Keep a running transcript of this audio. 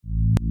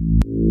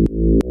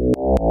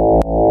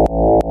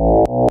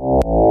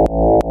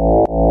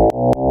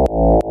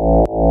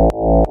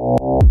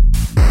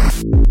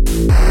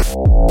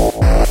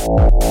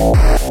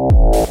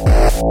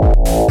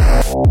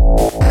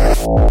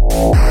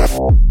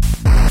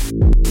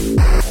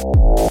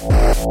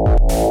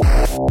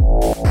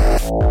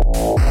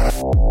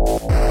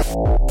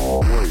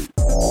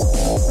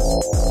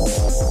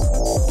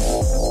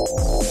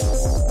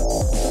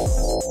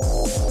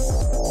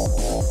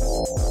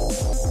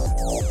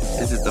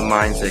This is the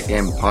Mindset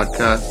Game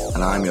podcast,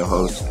 and I'm your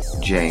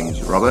host,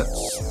 James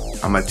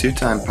Roberts. I'm a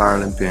two-time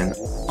Paralympian,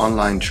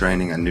 online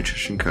training and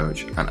nutrition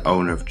coach, and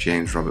owner of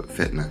James Robert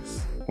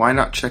Fitness. Why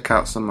not check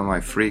out some of my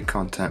free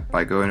content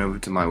by going over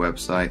to my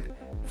website,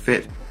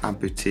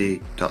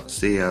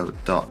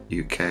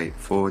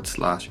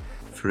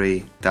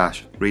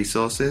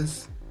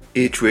 fitamputee.co.uk/free-resources.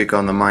 Each week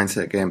on the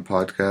Mindset Game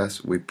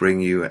podcast, we bring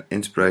you an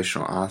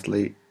inspirational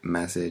athlete,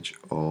 message,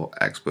 or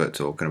expert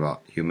talking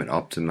about human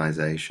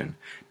optimization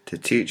to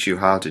teach you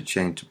how to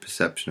change the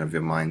perception of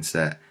your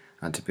mindset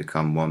and to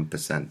become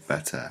 1%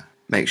 better.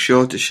 Make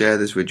sure to share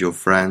this with your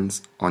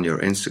friends on your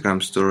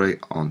Instagram story,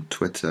 on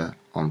Twitter,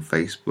 on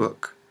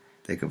Facebook.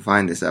 They can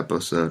find this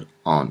episode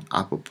on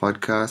Apple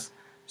Podcasts,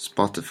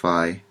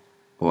 Spotify,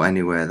 or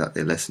anywhere that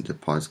they listen to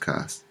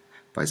podcasts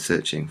by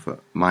searching for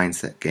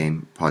Mindset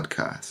Game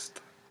Podcast.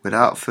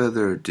 Without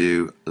further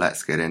ado,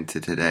 let's get into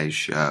today's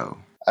show.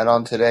 And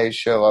on today's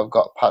show, I've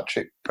got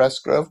Patrick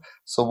Pressgrove.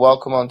 So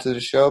welcome onto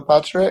the show,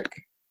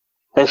 Patrick.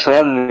 Thanks for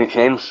having me,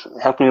 James.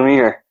 Happy New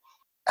Year.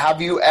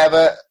 Have you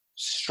ever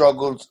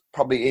struggled,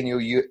 probably in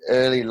your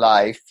early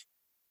life,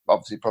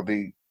 obviously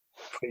probably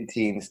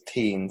pre-teens,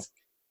 teens,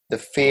 the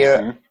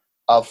fear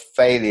of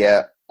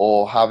failure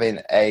or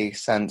having a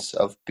sense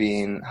of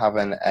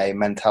having a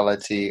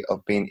mentality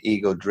of being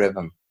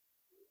ego-driven?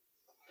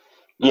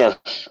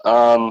 Yes.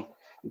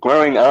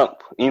 Growing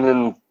up,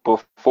 even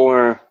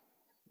before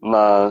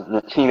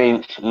the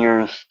teenage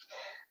years,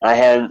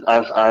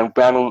 I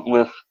battled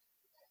with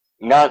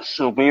not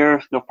severe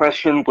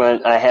depression,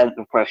 but I had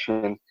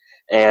depression,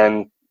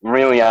 and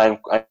really I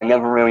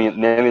never really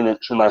admitted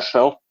it to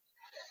myself.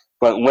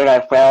 But when I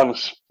found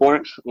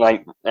sports,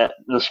 like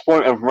the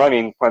sport of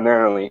running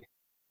primarily,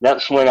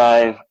 that's when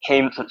I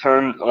came to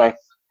terms, like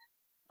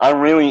I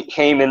really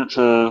came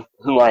into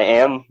who I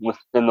am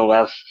within the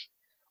last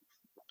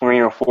 3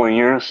 or 4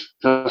 years,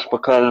 just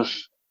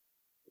because,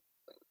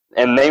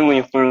 and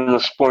mainly through the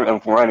sport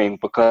of running,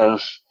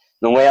 because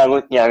the way I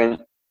look at it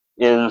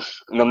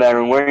is no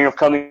matter where you're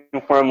coming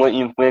from, what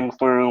you've been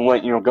through,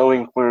 what you're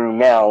going through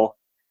now,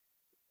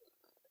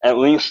 at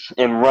least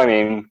in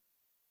running,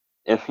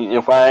 if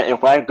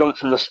I go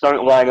to the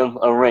start line of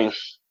a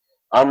race,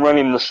 I'm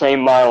running the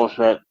same miles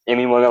that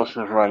anyone else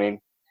is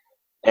running.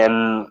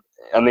 And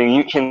I mean,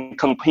 you can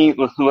compete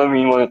with whoever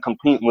you want to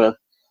compete with,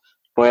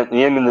 but at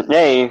the end of the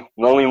day,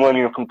 the only one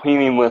you're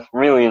competing with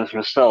really is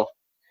yourself.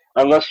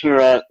 Unless you're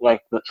at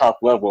like the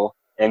top level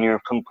and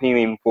you're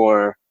competing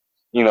for,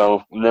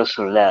 this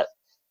or that.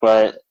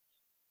 But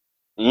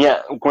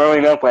yeah,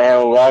 growing up, I had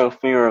a lot of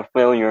fear of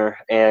failure,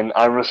 and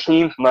I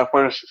received my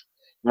first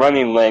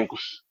running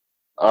legs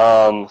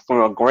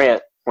through a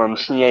grant from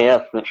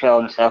CAF, the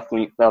Challenge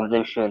Athlete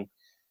Foundation,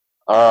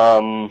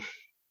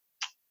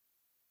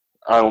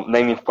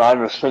 maybe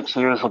 5 or 6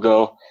 years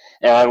ago,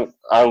 and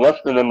I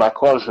left them in my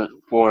closet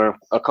for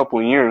a couple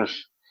of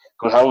years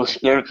because I was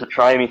scared to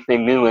try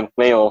anything new and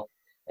fail,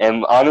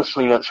 and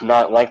honestly, that's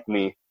not like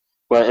me,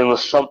 but it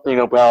was something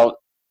about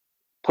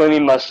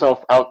putting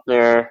myself out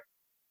there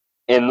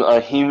in a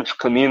huge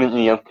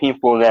community of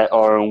people that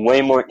are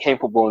way more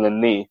capable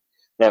than me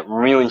that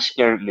really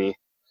scared me.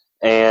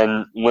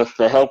 And with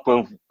the help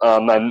of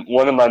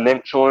one of my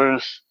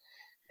mentors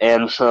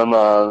and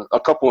a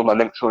couple of my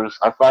mentors,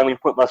 I finally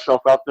put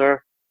myself out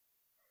there.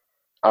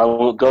 I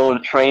would go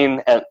and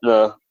train at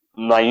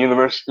my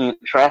university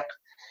track.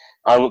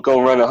 I would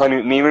go run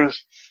 100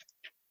 meters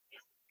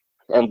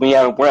and be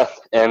out of breath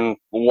and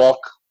walk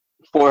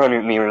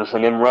 400 meters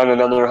and then run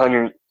another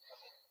 100.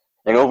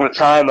 And over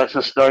time, I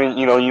just started,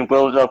 you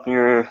build up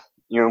your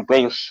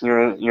base,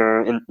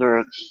 your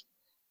endurance.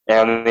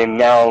 And then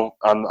now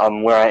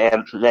I'm where I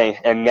am today.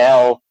 And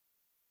now,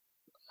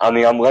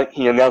 I'm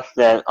lucky enough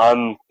that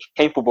I'm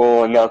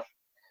capable enough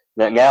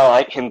that now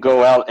I can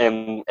go out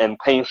and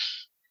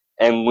pace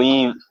and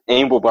lead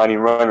able-bodied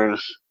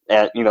runners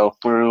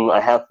through a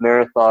half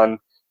marathon.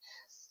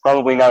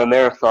 Probably not a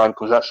marathon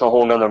because that's a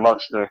whole nother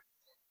monster.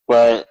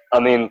 But,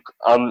 I'm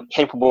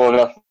capable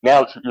enough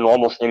now to do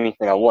almost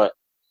anything I want.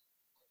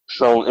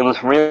 So it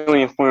was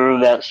really through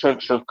that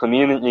sense of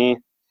community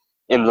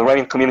in the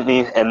running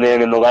community, and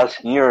then in the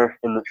last year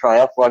in the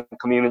triathlon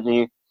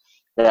community,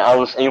 that I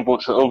was able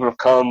to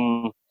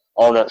overcome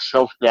all that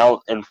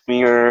self-doubt and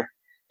fear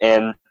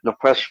and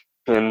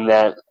depression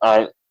that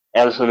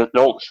as an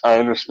adult, I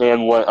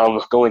understand what I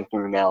was going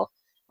through now.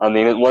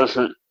 It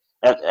wasn't,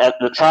 at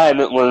the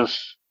time it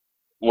was,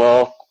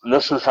 well,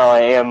 this is how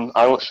I am,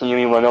 I don't see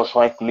anyone else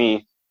like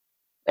me,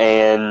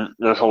 and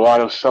there's a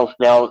lot of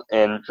self-doubt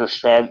and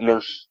just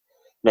sadness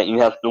that you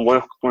have to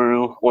work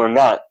through or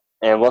not.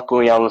 And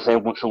luckily, I was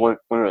able to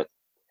work through it.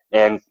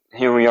 And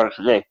here we are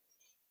today.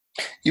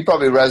 You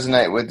probably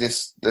resonate with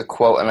the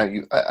quote,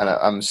 and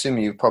I'm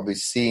assuming you've probably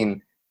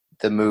seen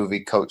the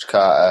movie Coach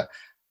Carter.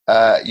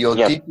 Your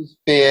deepest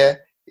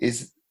fear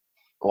is,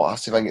 I'll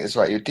see if I can get this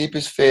right. Your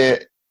deepest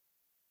fear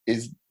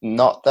is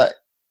not that,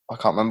 I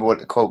can't remember what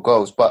the quote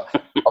goes, but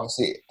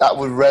obviously that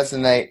would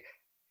resonate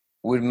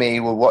with me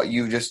with what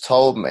you just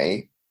told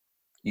me.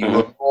 You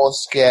were more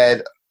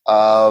scared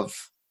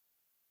of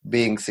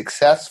being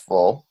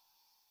successful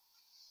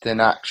than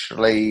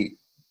actually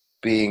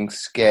being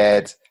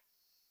scared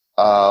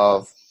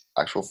of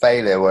actual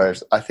failure.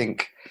 Whereas I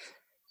think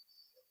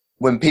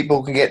when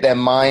people can get their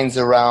minds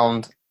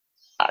around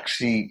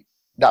actually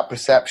that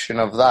perception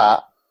of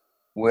that,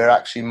 we're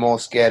actually more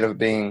scared of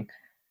being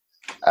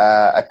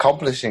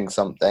accomplishing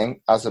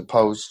something as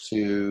opposed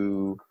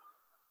to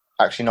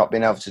actually not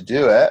being able to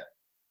do it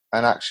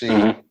and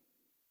actually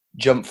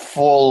jump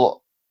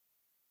full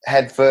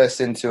head first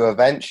into a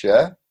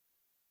venture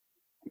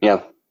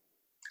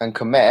and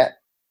commit.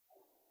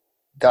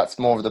 That's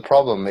more of the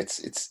problem.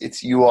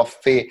 It's you are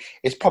fear.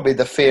 It's probably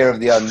the fear of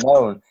the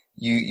unknown.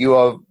 You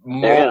are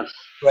more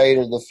afraid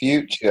of the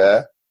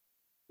future,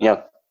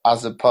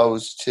 as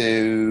opposed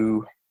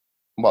to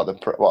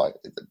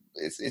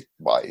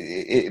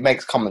it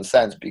makes common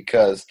sense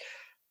because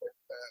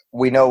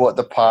we know what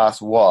the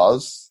past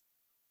was.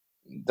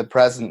 The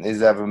present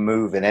is ever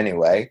moving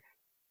anyway,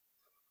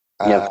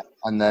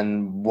 and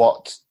then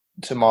what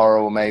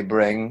tomorrow may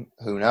bring,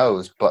 who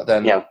knows? But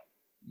then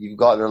you've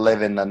got to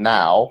live in the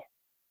now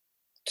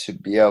to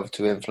be able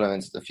to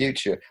influence the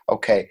future.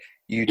 Okay,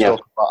 you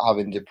talk about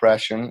having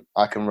depression.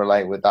 I can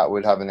relate with that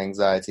with having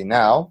anxiety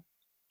now.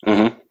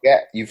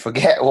 You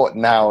forget what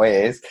now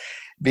is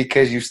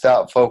because you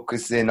start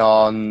focusing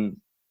on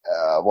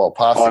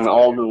past on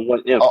all the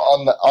what if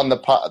on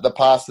the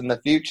past and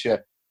the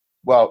future.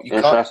 Well,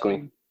 you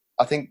can't.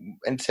 I think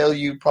until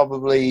you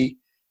probably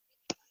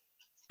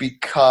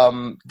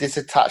become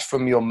disattached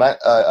from your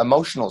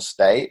emotional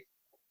state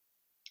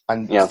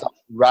and start to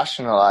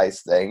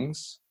rationalize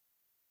things,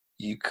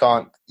 you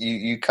can't.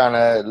 You kind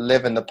of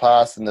live in the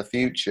past and the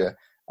future,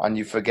 and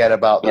you forget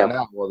about the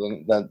now. Well,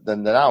 the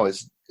now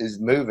is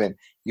moving.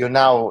 You're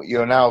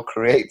now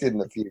creating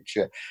the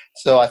future.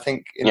 So I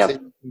think until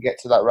you can get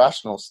to that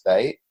rational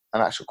state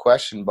and actually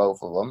question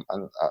both of them,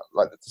 and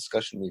like the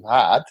discussion we've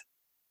had,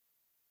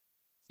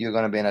 you're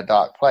going to be in a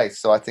dark place.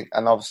 So I think,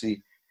 and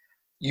obviously,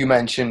 you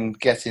mentioned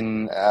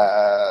getting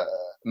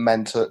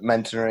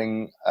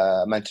mentoring,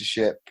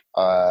 mentorship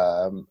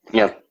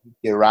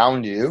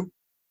around you.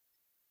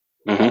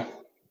 And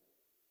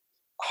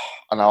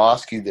I'll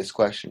ask you this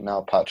question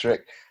now,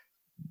 Patrick.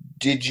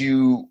 Did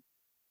you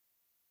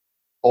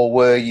or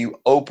were you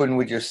open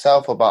with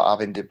yourself about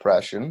having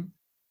depression?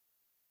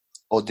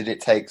 Or did it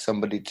take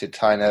somebody to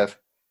kind of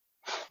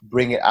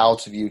bring it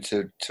out of you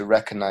to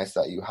recognize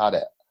that you had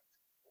it?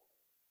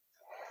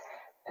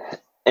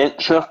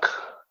 It's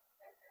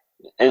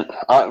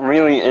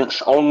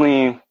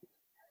only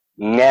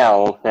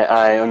now that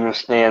I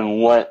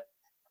understand what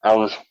I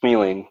was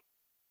feeling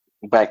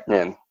back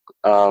then.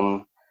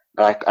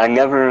 I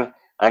never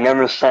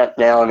sat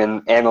down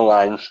and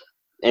analyzed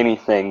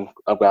anything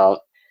about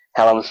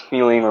how I was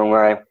feeling or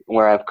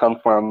where I've come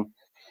from.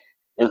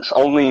 It's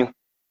only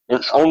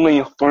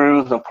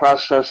through the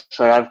process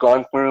that I've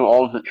gone through,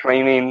 all of the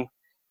training,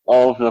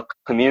 all of the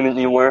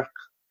community work,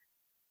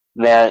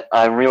 that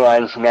I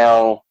realize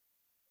now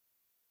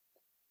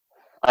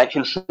I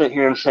can sit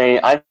here and say,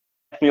 I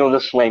feel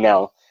this way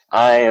now.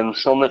 I am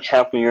so much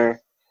happier,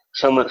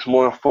 so much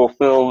more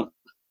fulfilled,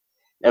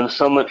 and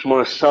so much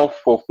more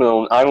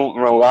self-fulfilled. I don't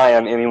rely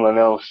on anyone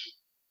else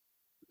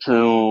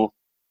to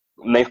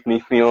make me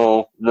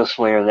feel this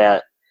way or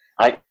that.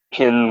 I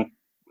can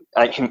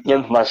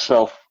give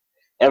myself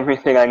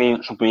everything I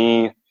need to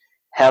be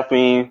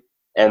happy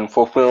and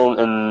fulfilled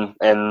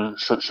and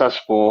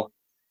successful.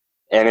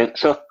 And it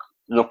took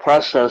the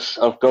process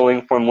of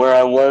going from where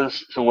I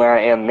was to where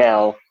I am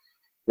now,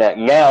 that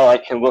now I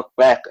can look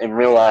back and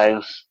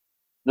realize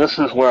this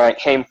is where I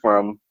came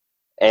from,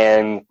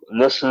 and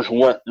this is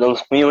what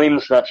those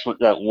feelings, that's what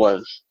that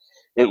was.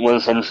 It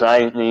was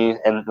anxiety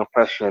and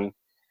depression.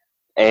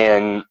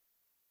 And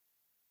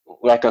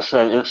like I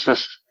said,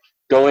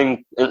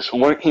 it's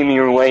working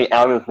your way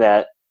out of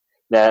that,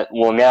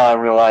 well, now I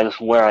realize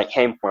where I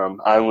came from.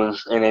 I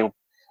was in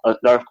a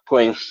dark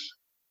place,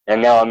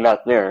 and now I'm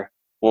not there.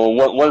 Well,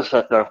 what was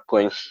that dark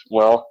place?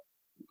 Well,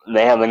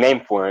 they have a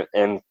name for it,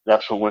 and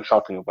that's what we're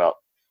talking about.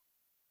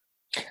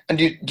 And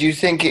do you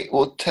think it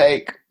will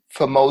take,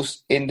 for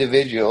most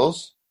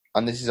individuals,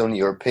 and this is only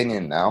your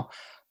opinion now,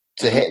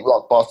 to hit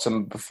rock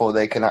bottom before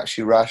they can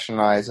actually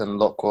rationalize and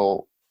look,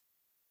 well,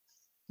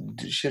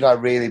 should I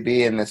really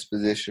be in this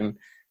position?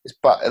 It's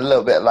a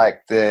little bit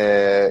like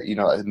the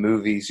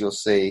movies you'll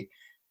see,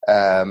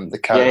 the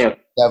character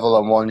devil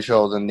on one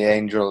shoulder and the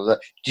angel.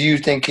 Do you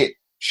think it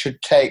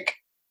should take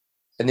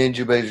an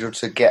individual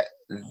to get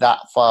that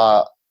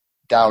far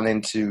down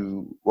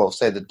into, well,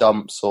 say the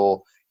dumps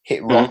or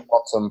hit rock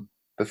bottom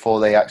before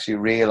they actually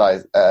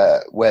realize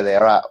where they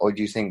are at? Or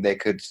do you think they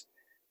could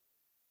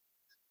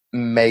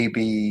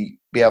maybe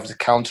be able to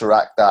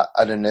counteract that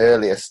at an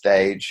earlier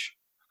stage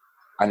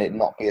and it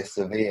not be as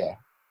severe?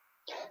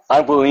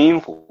 I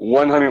believe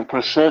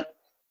 100%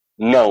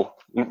 no.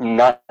 You do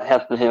not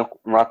have to hit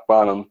rock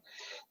bottom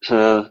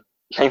to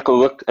take a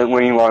look at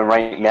where you are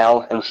right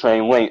now and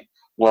say, wait,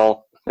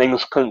 well,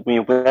 things could be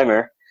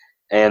better,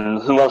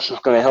 and who else is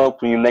going to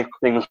help you make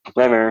things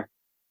better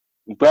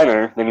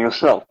than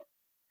yourself?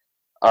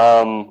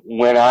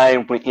 When I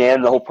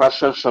began the whole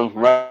process of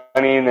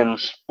running and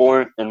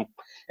sport and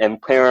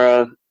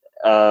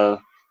uh,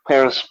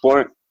 para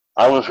sport,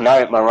 I was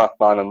not at my rock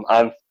bottom.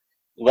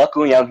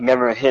 Luckily I've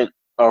never hit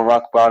a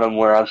rock bottom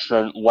where I've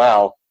said,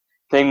 "Wow,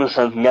 things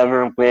have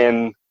never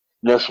been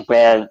this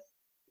bad,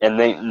 and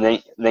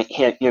they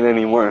can't get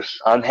any worse."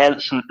 I've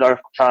had some dark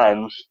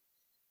times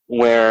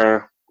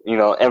where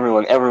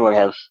everyone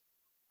has,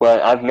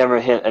 but I've never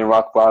hit a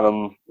rock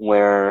bottom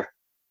where,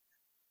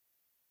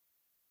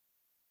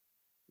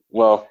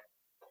 well,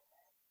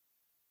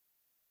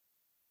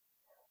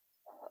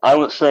 I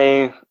would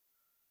say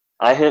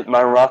I hit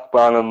my rock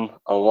bottom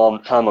a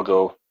long time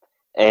ago,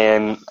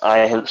 and I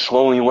had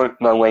slowly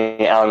worked my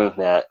way out of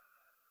that.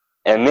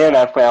 And then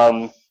I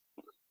found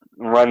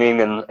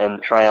running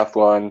and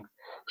triathlon.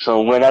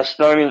 So when I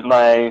started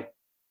my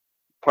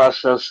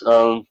process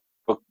of,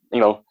 you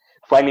know,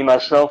 finding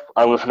myself,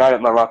 I was not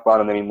at my rock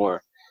bottom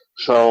anymore.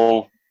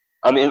 So,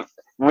 I mean,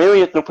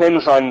 really it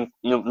depends on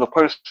the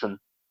person,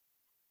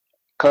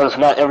 because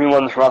not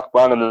everyone's rock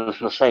bottom is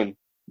the same.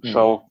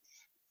 So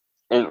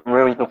it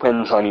really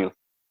depends on you.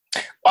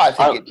 Well, I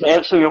think To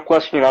answer your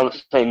question, I would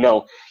say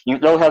no. You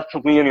don't have to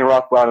be in your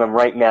rock bottom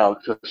right now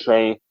to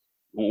say,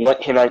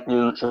 what can I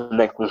do to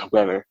make this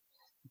better?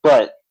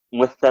 But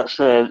with that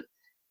said,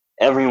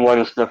 everyone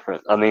is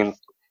different. I mean,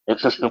 it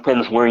just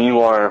depends where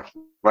you are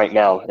right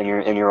now in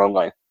your own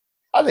life.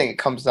 I think it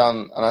comes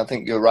down, and I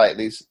think you're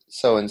rightly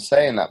so in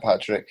saying that,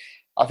 Patrick.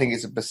 I think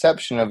it's a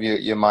perception of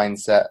your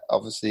mindset.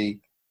 Obviously,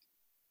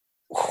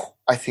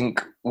 I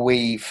think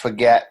we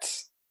forget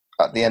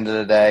at the end of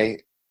the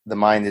day, the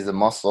mind is a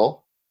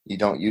muscle. You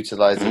don't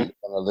utilize it, Mm-hmm.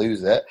 you're going to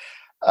lose it.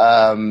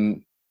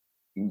 Um,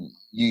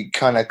 you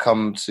kind of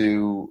come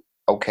to,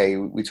 okay,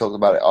 we talked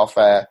about it off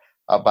air,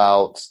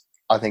 about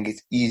I think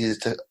it's easier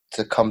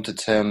to come to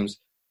terms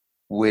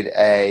with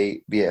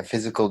be it a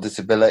physical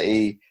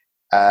disability,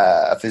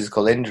 a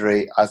physical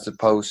injury, as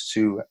opposed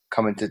to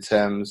coming to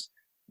terms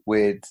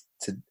with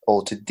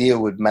to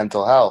deal with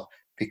mental health,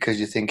 because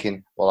you're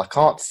thinking, well, I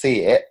can't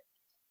see it.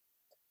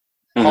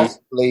 Mm-hmm.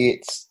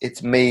 Possibly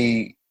it's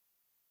me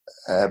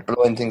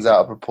blowing things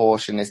out of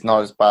proportion. It's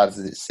not as bad as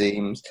it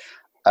seems.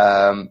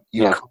 You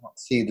Yeah. can't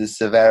see the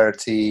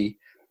severity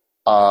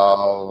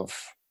of,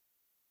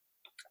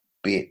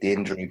 be it the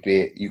injury,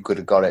 be it you could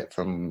have got it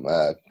from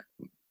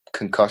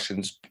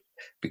concussions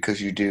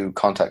because you do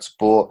contact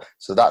sport,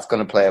 so that's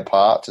going to play a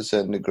part to a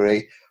certain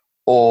degree,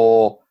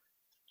 or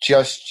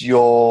just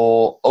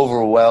your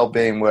overall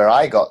well-being. Where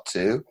I got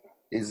to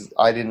is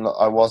I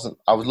was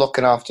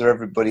looking after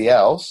everybody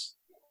else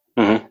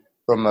Mm-hmm.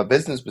 from a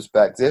business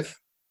perspective,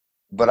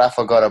 but I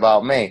forgot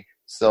about me.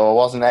 So I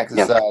wasn't Yeah.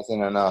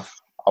 exercising enough.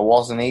 I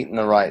wasn't eating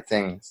the right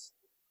things.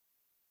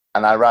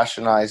 And I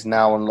rationalize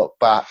now and look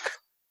back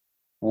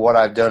what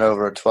I've done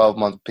over a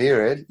 12-month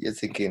period. You're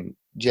thinking,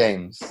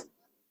 James,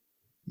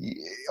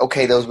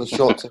 okay, those were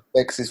short-term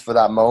fixes for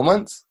that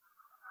moment,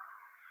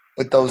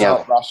 but those Yeah.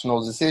 aren't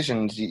rational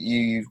decisions.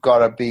 You've got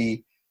to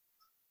be,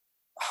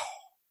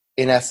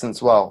 in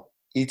essence, well,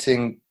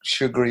 eating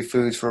sugary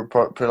foods for a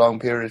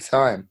prolonged period of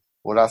time.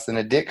 Well, that's an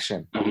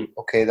addiction. Mm-hmm.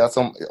 Okay,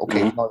 Mm-hmm.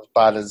 it's not as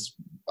bad as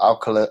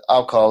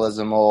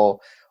alcoholism or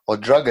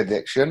drug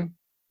addiction,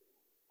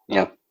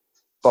 Yeah.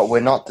 but we're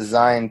not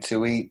designed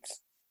to eat,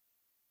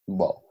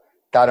 well,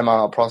 that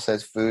amount of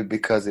processed food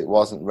because it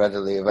wasn't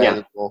readily Yeah.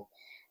 available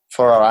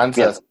for our Yeah.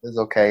 ancestors.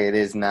 Okay, it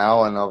is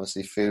now, and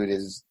obviously food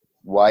is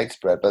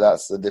widespread, but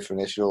that's a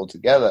different issue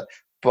altogether.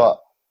 But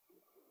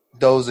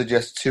those are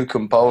just two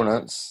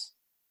components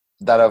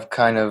that have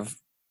kind of,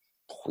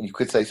 you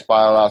could say,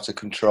 spiral out of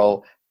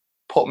control,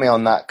 put me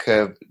on that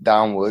curve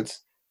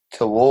downwards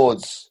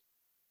towards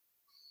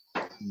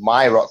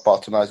my rock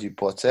bottom, as you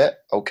put it.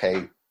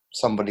 Okay,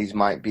 somebody's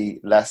might be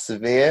less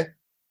severe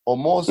or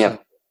more Yeah.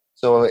 severe.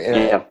 So in a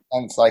Yeah.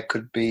 sense, I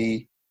could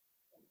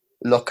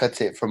look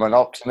at it from an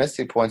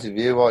optimistic point of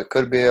view, or it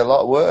could be a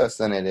lot worse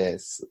than it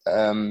is.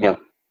 Yeah. I think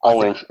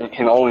Always. It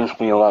can always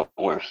be a lot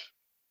worse.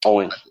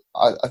 Always.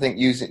 I think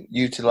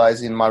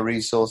utilizing my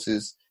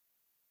resources,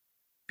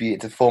 be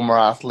it to former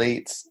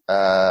athletes.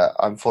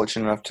 I'm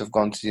fortunate enough to have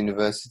gone to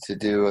university to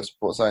do a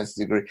sports science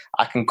degree.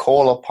 I can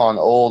call upon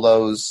all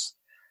those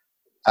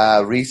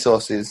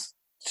resources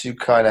to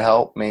kind of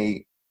help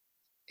me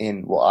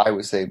in what I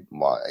would say,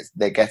 well,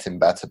 they're getting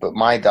better, but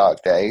my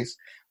dark days.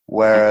 Mm-hmm.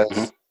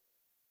 Whereas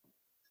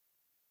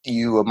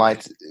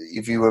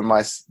if you were in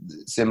my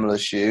similar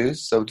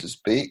shoes, so to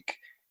speak,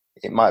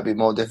 it might be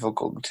more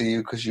difficult to you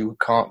because you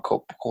can't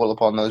call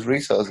upon those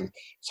resources.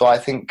 So I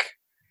think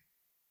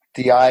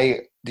the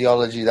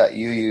ideology that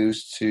you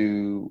use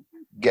to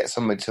get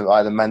somebody to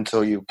either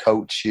mentor you,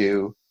 coach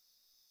you,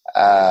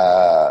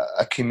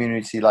 a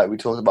community like we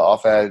talked about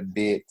off air,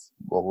 be it,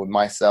 well, with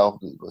myself,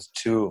 it was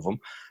two of them,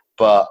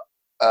 but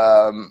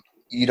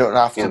you don't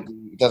have to Yeah. be,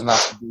 it doesn't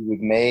have to be with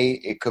me.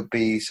 It could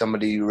be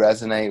somebody you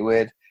resonate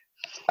with.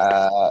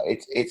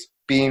 It's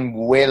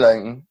being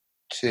willing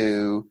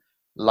to,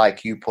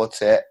 like you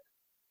put it,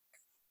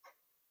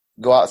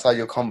 go outside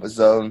your comfort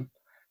zone,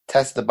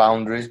 test the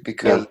boundaries, Yeah.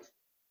 because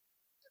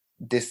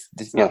this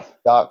Yeah.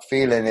 dark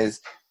feeling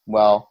is,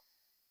 well,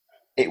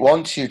 it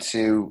wants you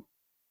to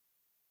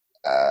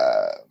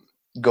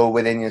go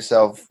within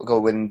yourself,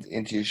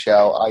 into your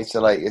shell,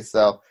 isolate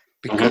yourself,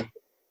 because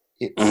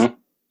it's, Mm-hmm.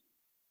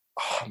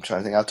 I'm trying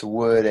to think how to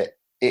word it.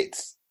 It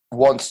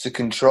wants to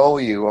control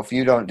you. If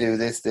you don't do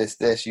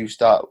this, you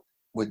start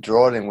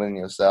withdrawing within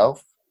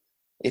yourself.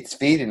 It's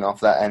feeding off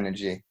that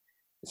energy.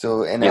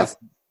 So in Yeah.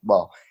 essence,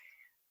 well,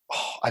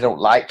 I don't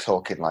like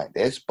talking like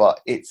this, but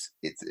it's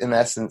in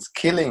essence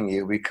killing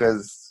you,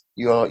 because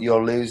you're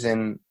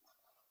losing,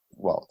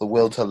 well, the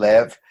will to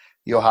live,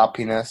 your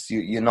happiness.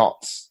 You're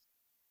not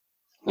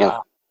Yeah.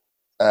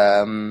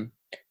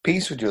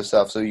 peace with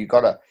yourself. So you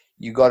gotta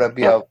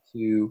be Yeah. able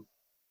to,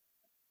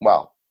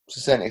 well, to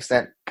a certain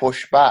extent,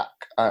 push back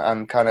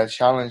and kind of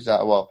challenge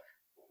that. Well,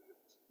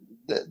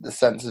 the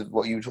sense of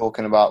what you were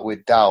talking about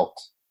with doubt.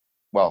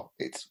 Well,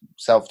 it's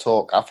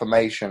self-talk,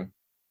 affirmation.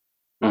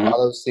 Are Mm-hmm.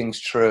 those things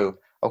true?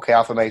 Okay,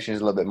 affirmation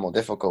is a little bit more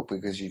difficult,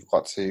 because you've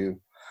got to,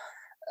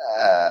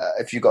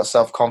 if you've got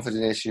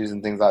self-confidence issues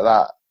and things like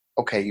that,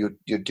 okay,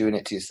 you're doing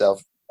it to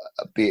yourself,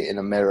 be it in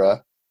a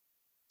mirror.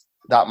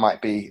 That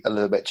might be a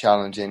little bit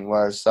challenging,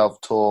 whereas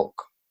self-talk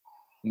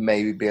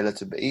maybe be a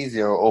little bit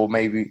easier, or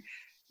maybe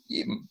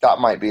that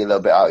might be a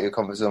little bit out of your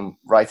comfort zone.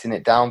 Writing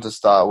it down to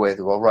start with,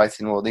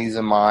 well, these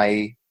are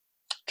my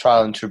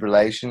trial and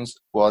tribulations.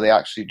 Well, are they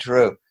actually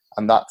true?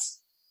 And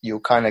that's, you're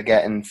kind of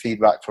getting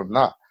feedback from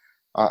that.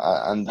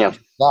 And Yeah.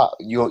 that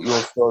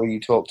your story, you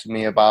talked to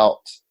me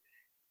about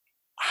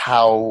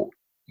how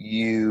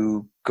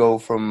you go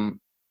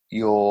from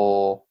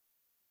your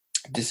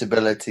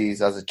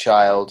disabilities as a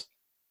child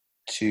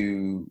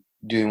to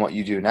doing what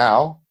you do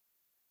now.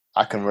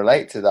 I can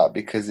relate to that,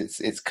 because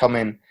it's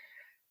coming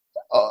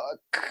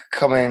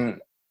coming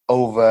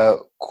over,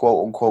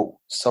 quote unquote,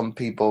 some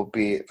people,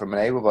 be it from an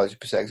able-bodied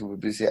perspective,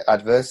 would be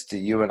adversity.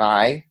 You and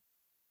I,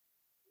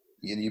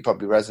 you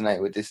probably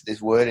resonate with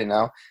this wording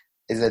now,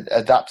 is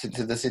adapting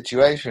to the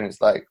situation.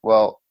 It's like,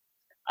 well,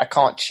 I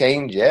can't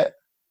change it.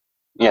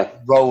 Yeah.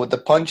 Roll with the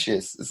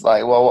punches. It's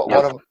like, well,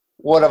 Yeah.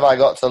 what have I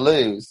got to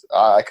lose?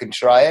 I can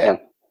try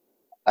it.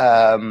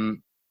 Yeah.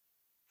 Um,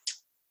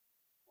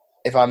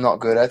 if I'm not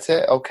good at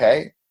it,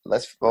 okay,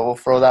 we'll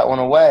throw that one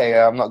away.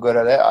 I'm not good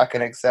at it. I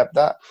can accept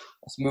that.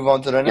 Let's move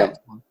on to the Yeah. next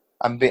one.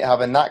 And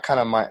having that kind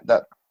of mind,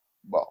 that,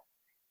 well,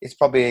 it's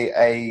probably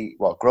a,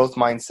 well, growth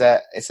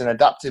mindset. It's an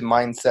adaptive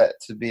mindset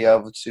to be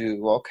able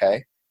to, well,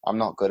 okay, I'm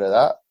not good at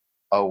that.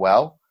 Oh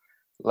well,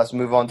 let's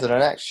move on to the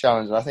next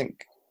challenge. And I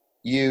think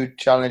you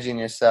challenging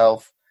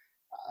yourself,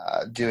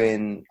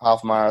 doing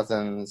half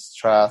marathons,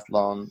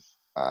 triathlon,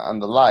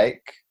 and the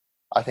like,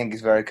 I think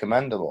is very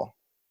commendable.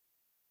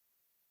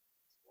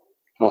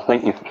 Well,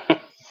 thank you.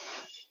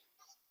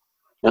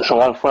 It's a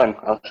lot of fun,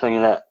 I'll tell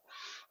you that.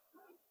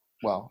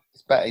 Well,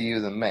 it's better you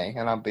than me,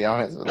 and I'll be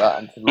honest with that,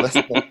 and to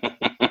listen.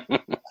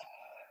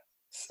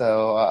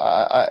 So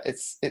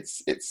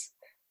it's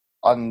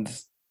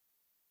and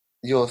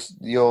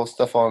your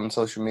stuff on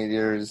social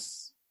media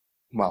is,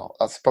 well,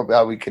 that's probably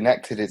how we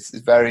connected. It's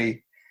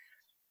very,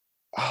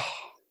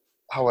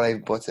 how would I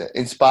even put it?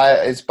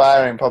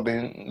 Inspiring,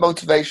 probably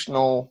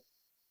motivational,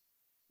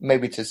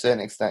 maybe to a certain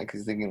extent,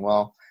 because thinking,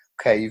 well,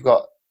 okay, you've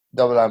got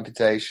double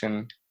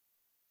amputation.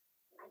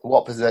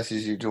 What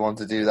possesses you to want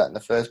to do that in the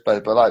first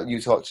place? But like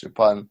you touched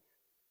upon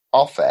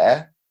off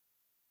air,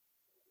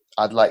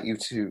 I'd like you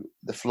to,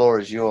 the floor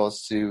is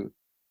yours to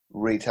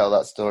retell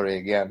that story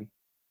again.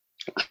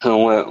 So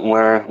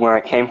where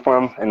I came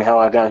from and how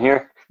I got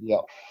here.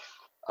 Yeah.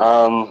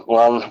 Well,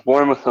 I was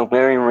born with a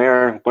very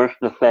rare birth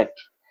defect,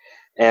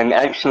 and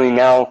actually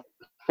now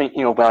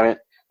thinking about it,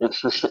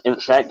 it's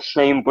that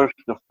same birth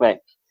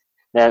defect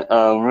that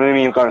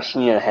Remy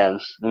Garcia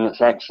has, the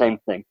exact same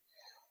thing.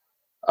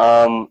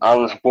 I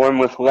was born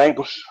with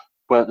legs,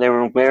 but they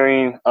were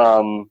very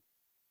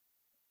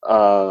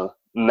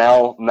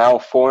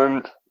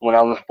malformed when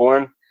I was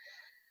born,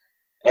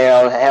 and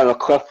I had a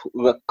cleft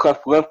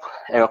lip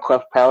and a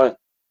cleft palate,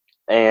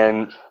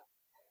 and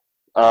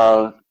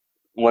uh,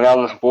 when I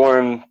was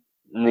born,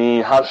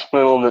 the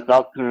hospital, the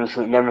doctors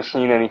had never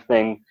seen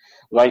anything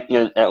like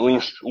it, at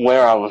least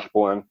where I was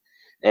born.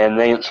 And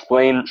they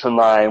explained to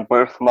my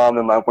birth mom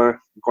and my birth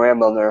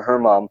grandmother, her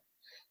mom,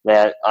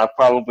 that I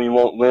probably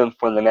won't live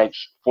for the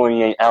next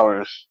 48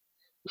 hours.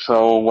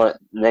 So what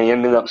they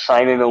ended up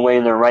signing away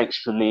their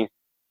rights to me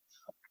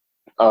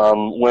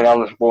when I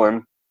was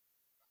born.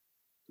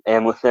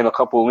 And within a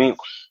couple of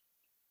weeks,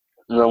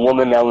 the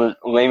woman that would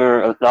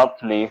later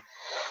adopt me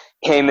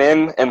came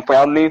in and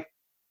found me.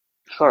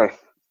 Sorry.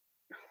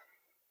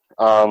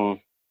 Um,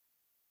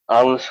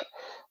 I was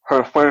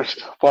her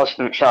first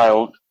foster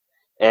child,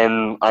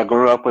 and I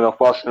grew up in a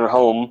foster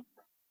home.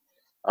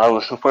 I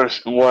was the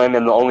first one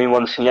and the only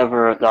one she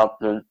ever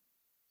adopted.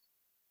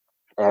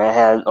 And I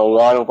had a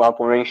lot of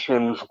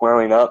operations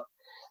growing up,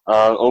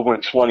 over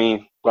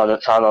 20 by the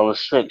time I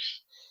was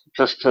 6,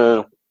 just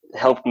to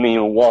help me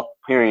walk,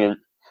 period.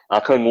 I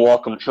couldn't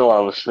walk until I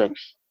was 6.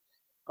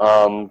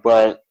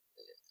 But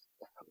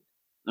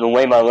the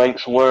way my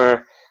legs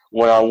were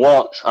when I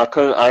walked, I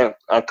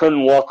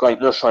couldn't walk like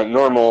this like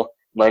normal.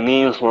 My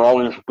knees were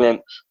always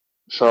bent,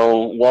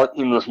 so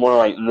walking was more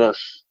like this.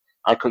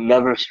 I could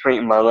never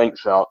straighten my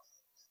legs out.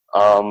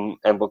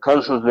 And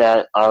because of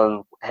that, I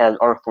had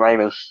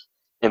arthritis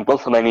in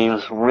both of my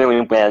knees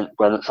really bad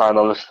by the time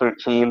I was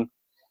 13.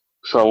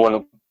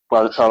 So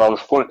by the time I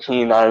was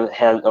 14, I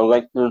had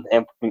elective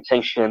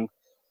amputation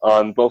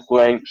on both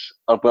legs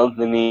above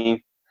the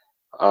knee.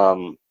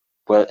 Um,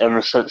 but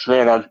ever since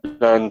then, I've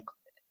done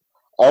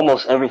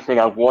almost everything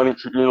I've wanted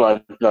to do.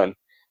 I've done.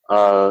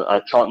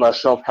 I taught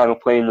myself how to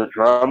play the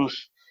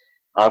drums.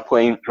 I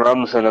played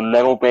drums in a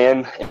metal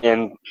band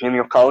in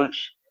junior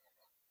college.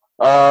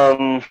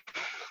 Um,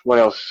 what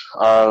else?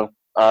 I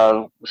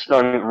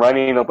started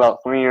running about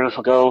 3 years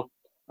ago.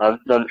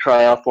 I've done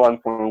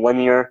triathlon for 1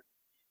 year,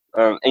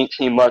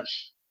 18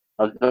 months.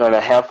 I've done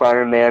a half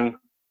Ironman.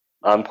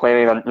 I'm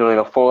planning on doing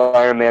a full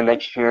Ironman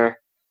next year.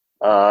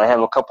 I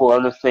have a couple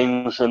other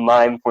things in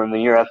mind for the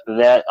year after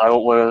that. I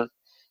don't want to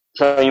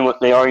tell you what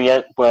they are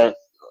yet, but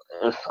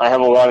I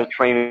have a lot of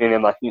training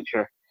in my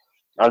future.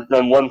 I've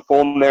done one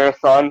full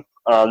marathon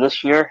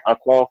this year. I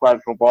qualified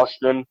for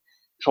Boston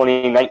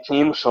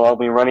 2019, so I'll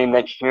be running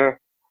next year.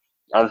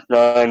 I've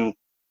done,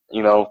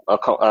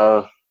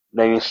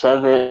 maybe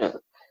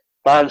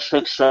 5,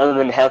 6,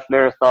 7 half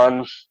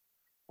marathons.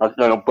 I've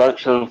done a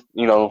bunch of,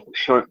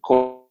 short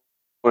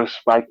course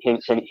 5K,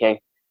 10K.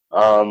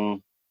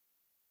 Um,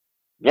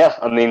 yeah,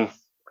 I mean,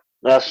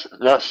 that's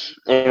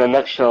in a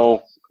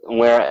nutshell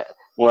where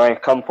I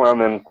come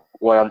from and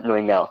what I'm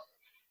doing now.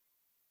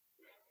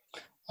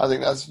 I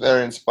think that's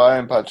very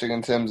inspiring, Patrick,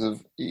 in terms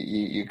of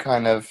you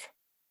kind of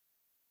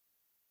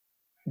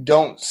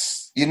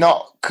you're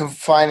not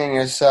confining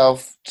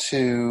yourself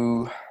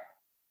to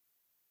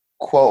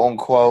quote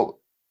unquote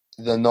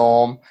the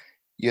norm.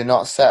 You're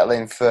not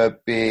settling for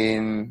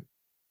being,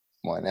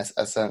 well, in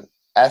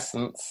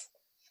essence,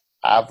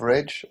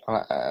 average,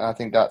 and I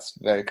think that's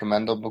very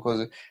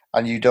commendable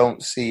and you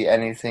don't see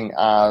anything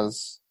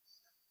as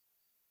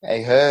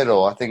a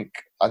hurdle. I think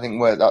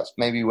where that's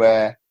maybe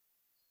where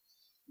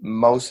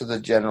most of the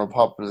general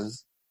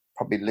populace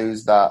probably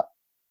lose that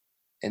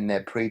in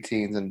their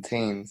preteens and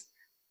teens,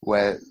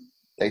 where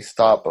they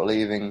start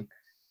believing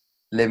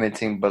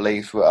limiting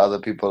beliefs what other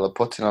people are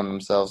putting on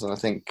themselves, and I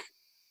think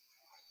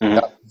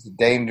that's a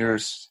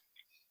dangerous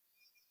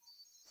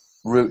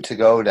route to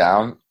go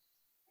down.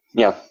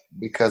 Yeah.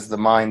 Because the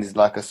mind is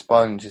like a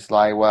sponge. It's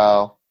like,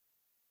 well,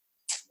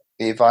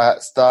 if I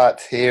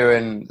start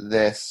hearing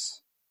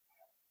this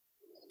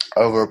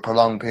over a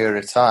prolonged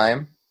period of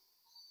time,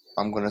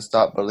 I'm going to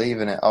start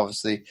believing it.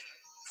 Obviously,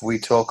 if we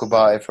talk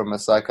about it from a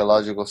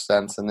psychological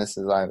sense, and this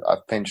is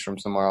I've pinched from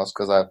somewhere else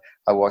because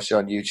I watched it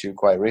on YouTube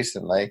quite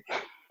recently.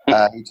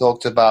 He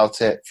talked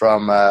about it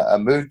from a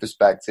mood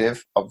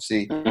perspective.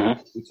 Obviously,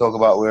 we talk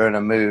about we're in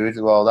a mood.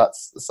 Well,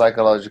 that's the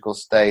psychological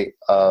state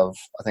of,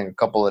 I think, a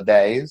couple of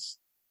days.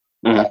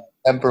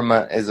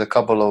 Temperament is a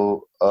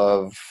couple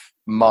of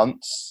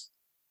months.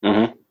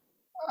 And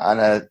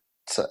a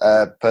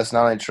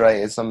personality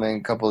trait is something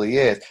a couple of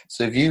years.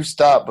 So if you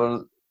start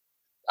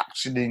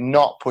actually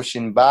not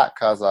pushing back,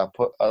 as I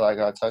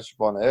touched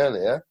upon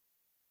earlier,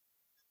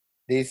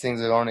 these things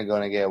are only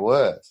going to get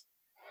worse.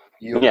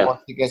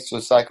 Once it gets to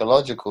a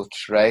psychological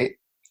trait,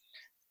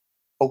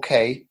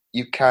 okay,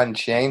 you can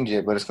change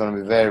it, but it's going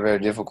to be very, very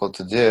difficult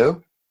to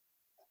do.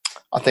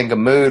 I think a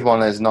mood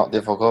one is not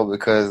difficult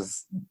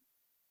because,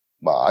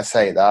 well, I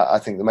say that. I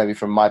think that maybe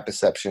from my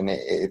perception,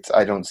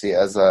 I don't see it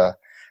as a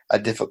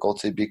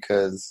difficulty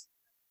because,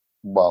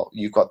 well,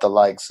 you've got the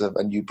likes of,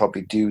 and you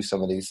probably do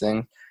some of these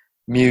things.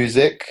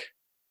 Music,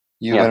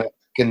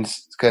 can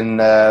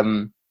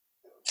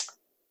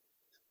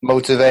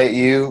motivate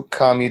you,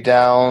 calm you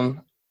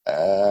down.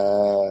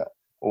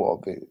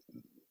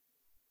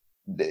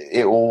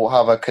 It will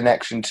have a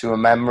connection to a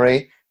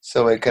memory,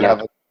 so it can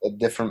have a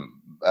different,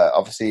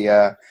 obviously,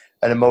 an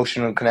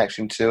emotional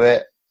connection to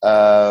it.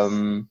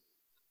 And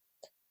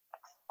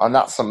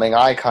that's something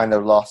I kind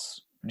of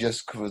lost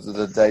just because of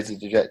the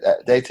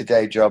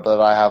day-to-day job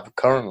that I have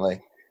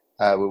currently.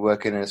 We're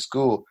working in a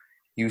school.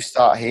 You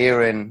start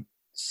hearing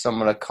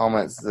some of the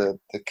comments that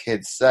the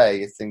kids say,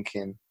 you're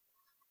thinking,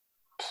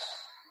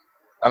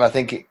 and I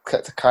think it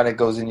kind of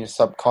goes in your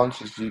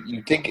subconscious.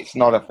 You think it's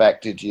not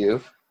affected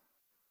you,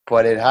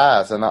 but it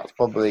has, and that's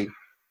probably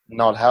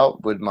not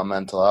helped with my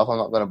mental health. I'm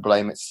not going to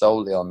blame it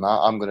solely on that.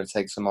 I'm going to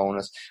take some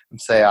onus and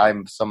say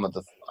I'm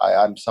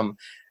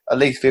at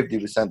least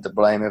 50% to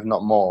blame, if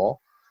not more.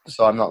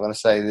 So I'm not going to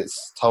say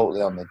it's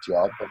totally on the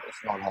job, but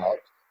it's not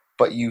helped.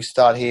 But you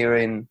start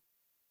hearing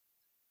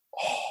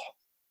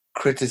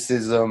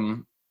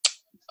criticism,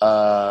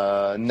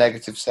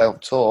 negative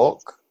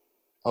self-talk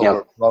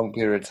over a long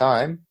period of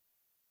time.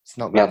 It's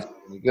not going to be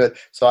any good.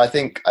 So I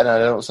think, and I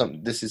don't know,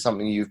 this is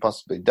something you've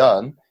possibly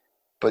done,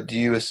 but do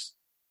you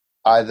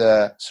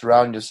either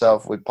surround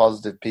yourself with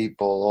positive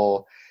people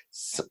or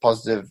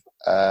positive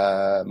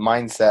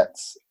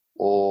mindsets,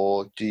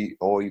 or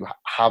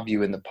have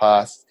you in the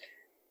past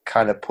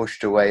kind of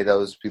pushed away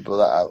those people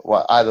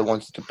that either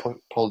wanted to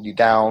pull you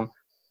down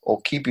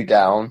or keep you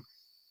down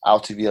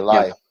out of your Yeah.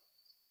 life?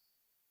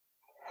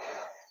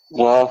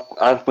 Well,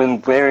 I've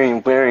been very,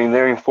 very,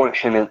 very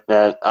fortunate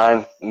that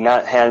I've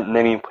not had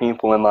many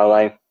people in my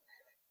life.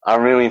 I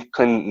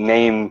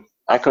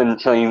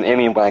couldn't tell you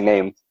any by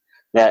name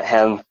that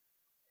have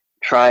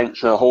tried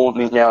to hold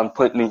me down,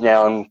 put me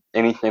down,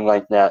 anything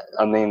like that.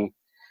 I mean,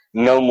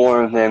 no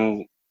more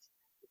than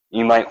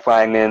you might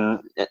find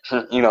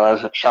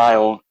as a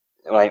child,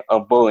 like a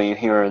bully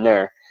here and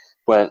there.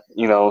 But,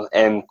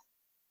 and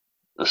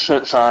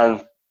since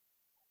I've,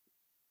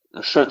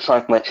 since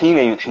like my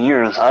teenage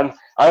years, I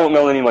don't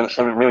know anyone that's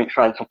ever really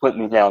tried to put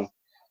me down,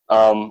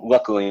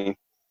 luckily.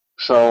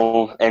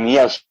 So, and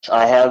yes,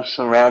 I have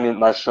surrounded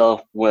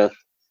myself with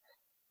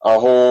a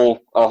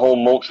whole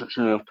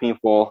multitude of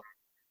people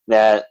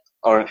that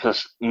are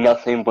just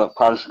nothing but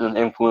positive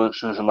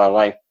influences in my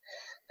life.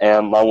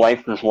 And my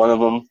wife is one of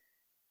them.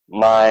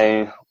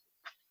 My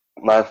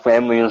my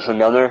family is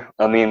another.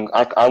 I mean,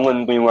 I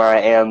wouldn't be where I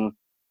am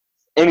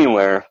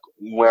anywhere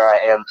where I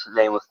am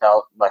today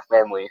without my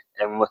family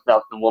and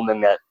without the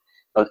woman that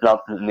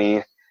adopted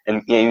me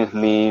and gave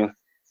me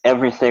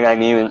everything I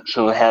needed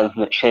to have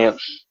the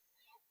chance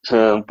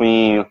to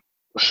be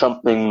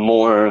something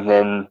more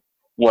than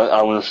what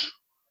I was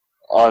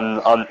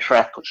on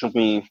track to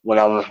be when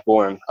I was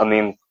born. I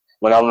mean,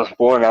 when I was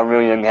born, I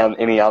really didn't have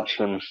any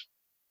options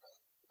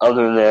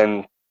other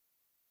than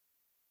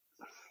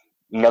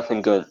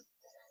nothing good.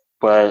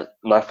 But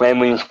my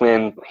family has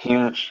been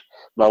huge.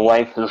 My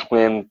wife has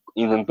been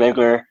even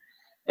bigger.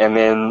 And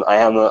then I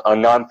have a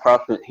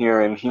nonprofit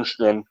here in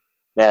Houston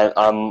that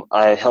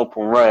I help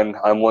run.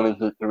 I'm one of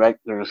the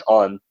directors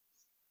on.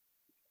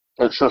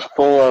 It's just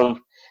full of,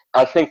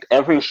 I think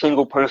every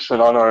single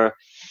volunteer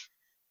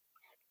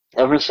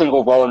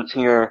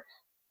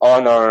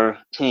on our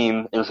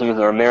team is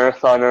either a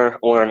marathoner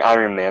or an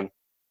Ironman.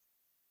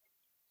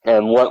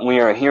 And what we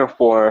are here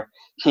for,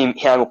 Team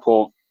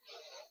Catapult,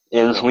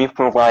 is we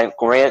provide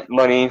grant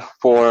money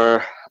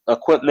for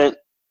equipment,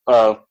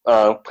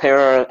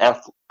 para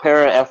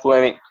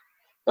athletic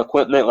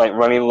equipment like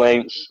running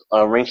legs,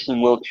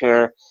 racing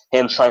wheelchair,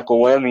 hand cycle,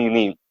 whatever you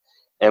need.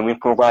 And we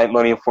provide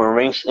money for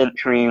race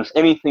entries,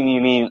 anything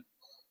you need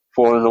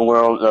for the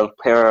world of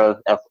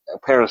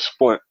para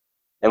sport.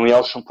 And we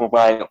also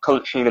provide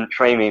coaching and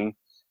training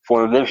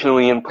for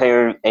visually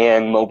impaired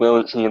and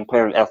mobility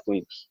impaired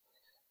athletes.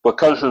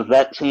 Because of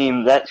that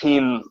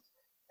team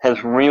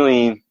has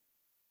really,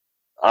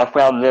 I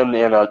found them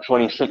in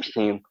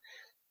 2016.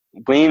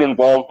 Being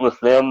involved with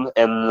them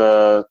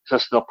and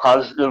just the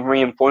positive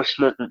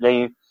reinforcement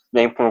that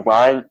they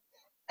provide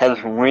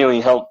has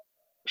really helped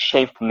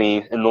shape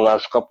me in the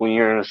last couple of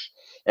years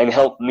and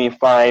helped me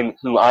find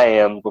who I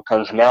am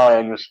because now I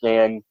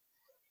understand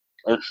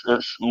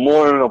it's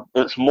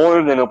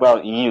more than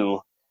about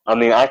you. I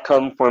mean, I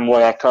come from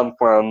what I come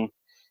from,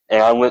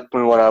 and I went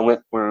through what I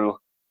went through,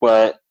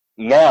 but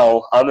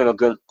now I'm in a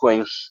good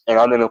place and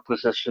I'm in a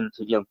position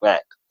to give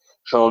back.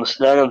 So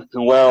instead of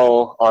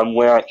dwell on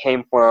where I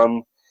came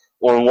from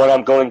or what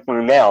I'm going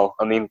through now,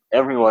 I mean,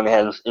 everyone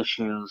has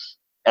issues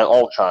at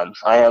all times.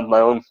 I have my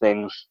own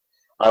things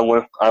I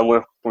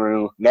work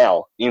through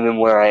now, even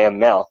where I am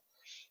now.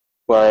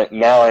 But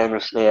now I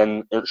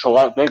understand it's a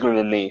lot bigger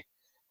than me.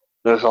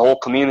 There's a whole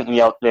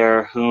community out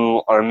there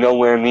who are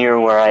nowhere near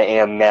where I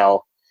am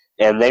now,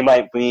 and they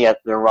might be at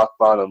their rock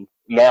bottom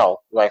now,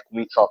 like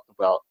we talked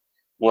about.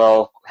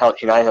 Well, how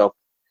can I help?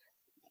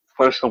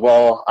 First of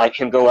all, I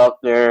can go out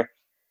there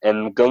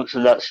and go to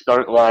that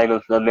start line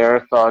of the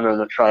marathon or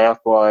the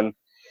triathlon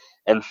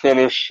and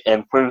finish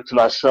and prove to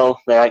myself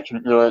that I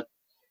can do it,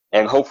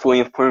 and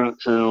hopefully prove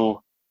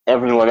to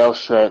everyone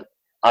else that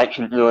I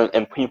can do it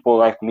and people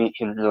like me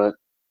can do it.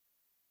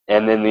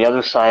 And then the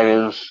other side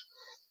is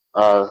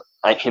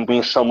I can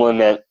be someone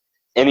that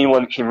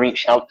anyone can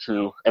reach out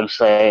to and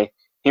say,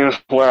 here's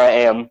where I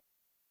am.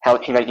 How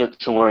can I get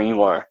to where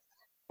you are?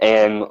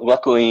 And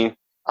luckily,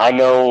 I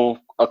know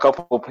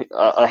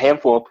a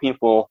handful of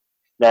people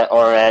that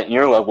are at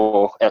your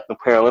level, at the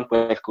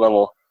Paralympic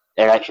level,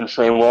 and I can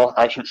say, well,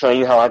 I can tell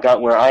you how I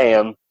got where I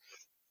am.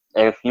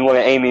 And if you want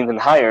to aim even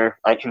higher,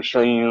 I can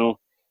show you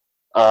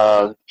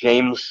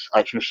James,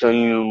 I can show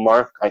you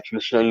Mark, I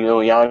can show you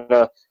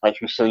Ileana, I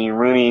can show you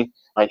Rooney,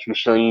 I can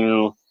show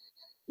you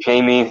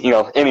Jamie,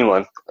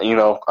 anyone.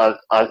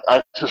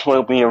 I just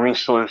want to be a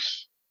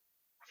resource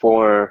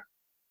for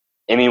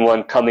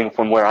anyone coming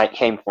from where I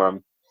came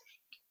from.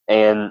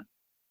 And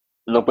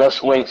the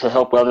best way to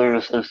help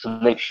others is to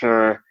make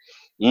sure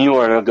you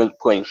are in a good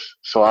place.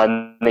 So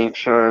I make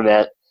sure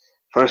that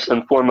first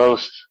and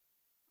foremost,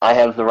 I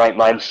have the right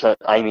mindset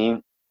I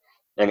need.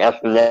 And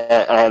after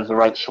that, I have the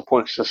right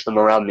support system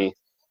around me.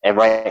 And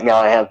right now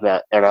I have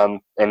that.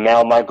 And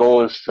now my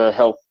goal is to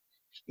help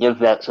give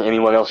that to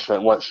anyone else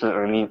that wants it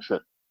or needs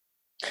it.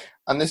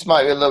 And this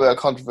might be a little bit of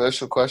a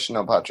controversial question,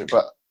 Patrick,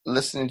 but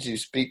listening to you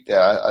speak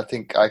there, I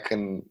think I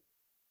can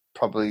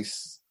probably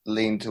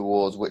lean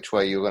towards which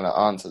way you're going to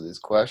answer this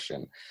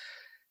question.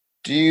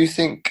 Do you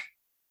think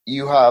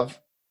you have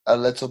a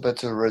little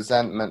bit of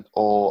resentment,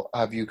 or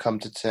have you come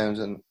to terms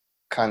and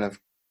kind of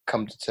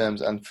come to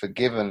terms and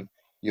forgiven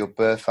your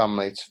birth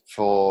family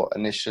for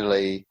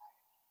initially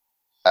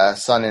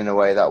signing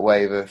away that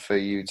waiver for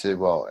you to,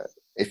 well,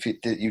 if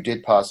you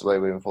did pass away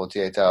within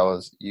 48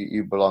 hours,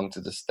 you belong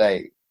to the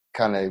state.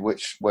 Kind of,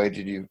 which way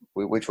do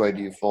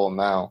you fall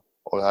now?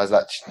 Or has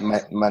that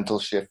mental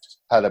shift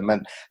have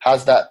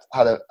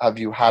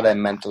you had a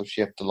mental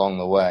shift along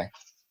the way?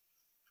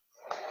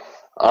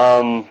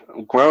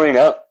 Growing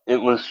up, it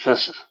was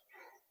just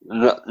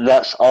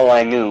that's all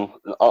I knew.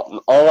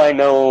 All I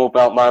know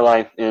about my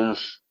life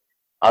is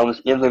I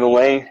was given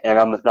away and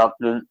I'm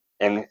adopted,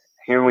 and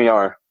here we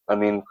are. I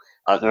mean,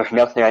 there's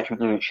nothing I can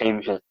do to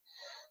change it.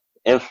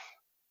 If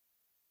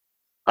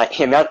I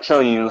cannot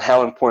tell you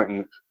how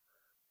important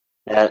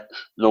that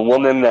the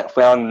woman that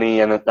found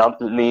me and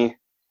adopted me,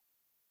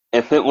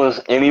 if it was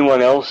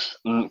anyone else,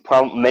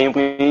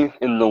 maybe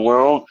in the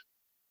world,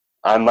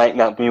 I might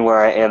not be where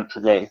I am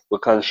today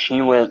because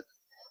she went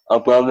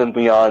above and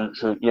beyond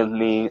to give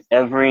me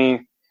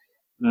every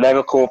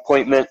medical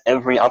appointment,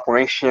 every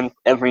operation,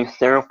 every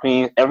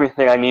therapy,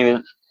 everything I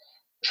needed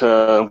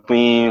to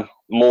be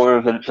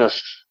more than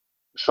just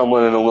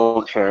someone in a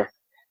wheelchair.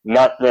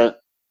 Not that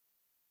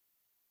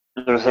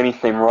there's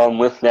anything wrong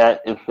with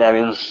that if that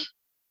is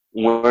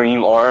where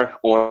you are,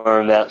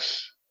 or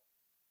that's,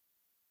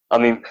 I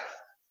mean,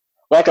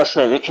 like I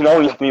said, it can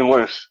always be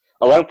worse.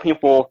 A lot of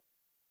people,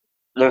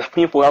 there's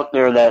people out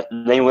there that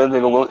they live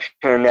in a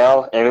wheelchair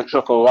now, and it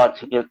took a lot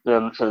to get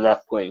them to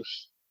that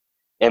place.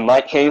 In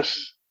my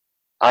case,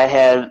 I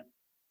had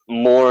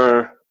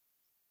more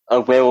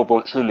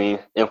available to me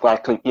if I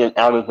could get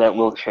out of that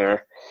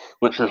wheelchair,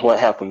 which is what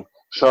happened.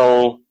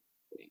 So,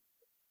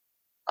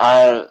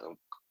 I,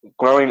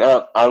 growing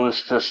up, I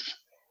was just,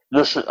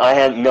 I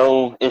had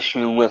no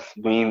issue with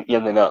being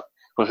given up,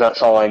 because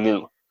that's all I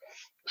knew.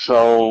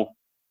 So,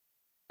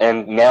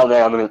 and now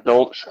that I'm an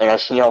adult and I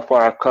see how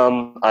far I've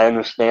come, I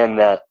understand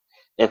that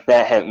if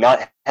that had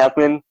not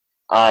happened,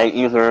 I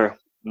either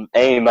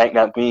A, might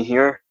not be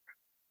here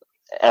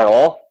at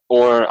all,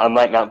 or I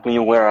might not be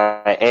where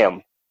I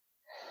am.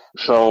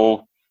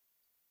 So,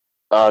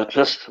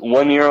 just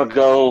 1 year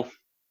ago,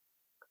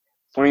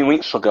 3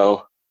 weeks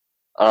ago,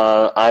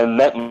 I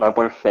met my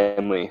birth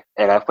family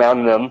and I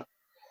found them,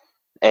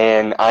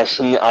 and I've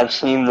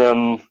seen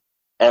them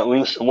at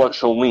least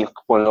once a week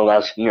for the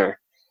last year,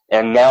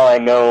 and now I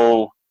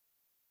know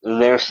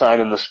their side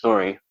of the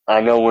story.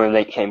 I know where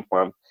they came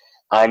from.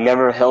 I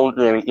never held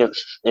it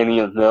against any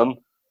of them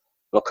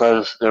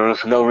because there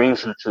was no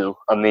reason to.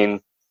 I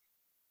mean,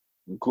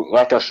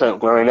 like I said,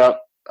 growing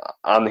up,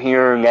 I'm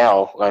here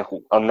now. Like,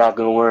 I'm not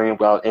gonna worry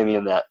about any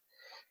of that.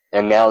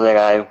 And now that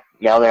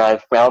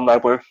I've found my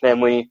birth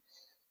family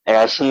and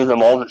I see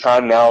them all the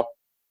time now,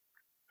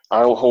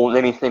 I don't hold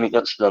anything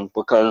against them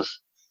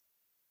because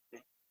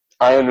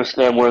I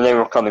understand where they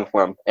were coming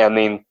from. I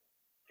mean,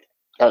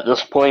 at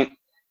this point,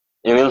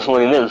 it is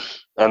what it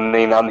is. I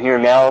mean, I'm here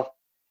now,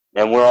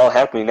 and we're all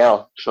happy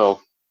now. So,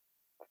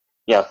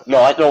 yeah, no,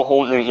 I don't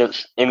hold it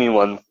against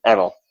anyone at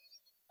all.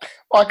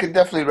 Well, I could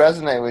definitely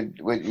resonate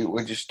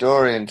with your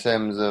story in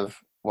terms of,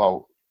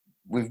 well,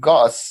 we've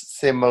got a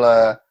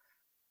similar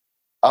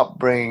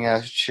upbringing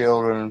as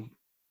children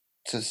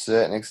to a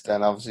certain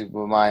extent. Obviously,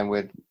 with mine,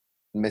 we're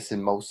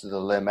missing most of the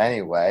limb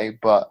anyway,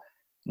 but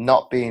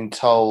not being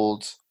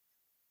told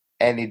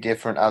any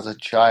different as a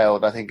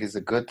child, I think, is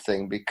a good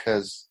thing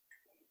because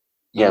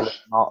you Yes.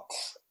 are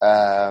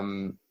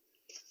not,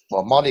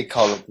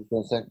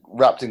 mollycoddled,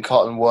 wrapped in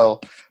cotton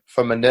wool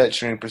from a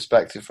nurturing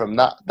perspective. From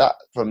Yeah. that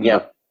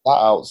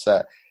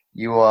outset,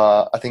 you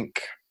are, I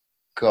think,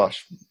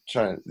 gosh, I'm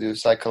trying to do a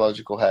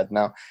psychological head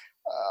now.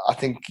 I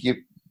think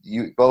you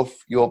both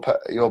your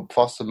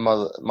foster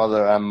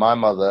mother and my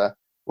mother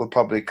were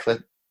probably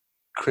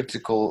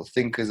critical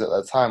thinkers at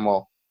that time.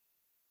 Well,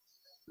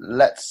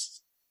 let's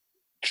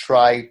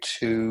try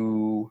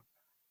to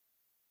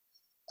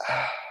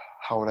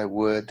how would I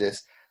word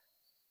this?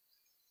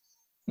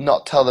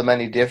 Not tell them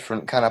any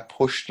different. Kind of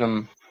push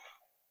them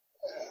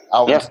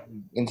out Yeah.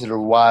 into the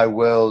wide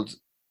world.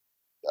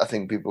 I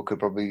think people could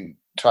probably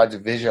try to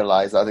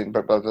visualize. I think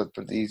that's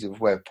the easiest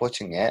way of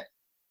putting it,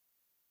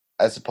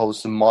 as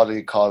opposed to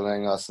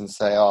mollycoddling us and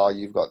say, "Oh,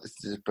 you've got this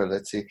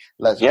disability.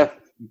 Let's Yeah.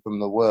 remove you from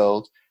the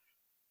world."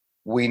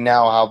 We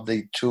now have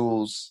the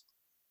tools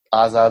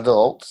as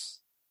adults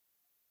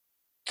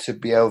to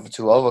be able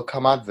to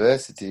overcome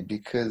adversity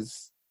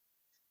because,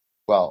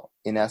 well,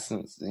 in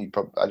essence,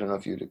 I don't know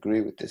if you'd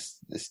agree with this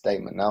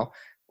statement now.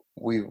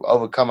 We've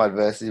overcome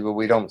adversity, but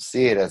we don't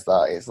see it as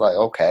that. It's like,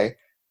 okay,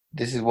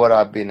 this is what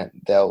I've been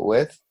dealt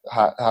with.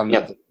 How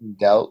Yeah.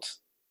 dealt?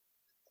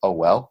 Oh,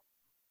 well.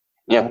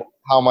 Yeah.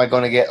 How am I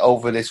going to get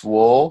over this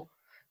wall?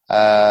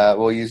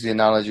 We'll use the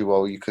analogy,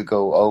 well, you could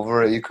go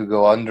over it, you could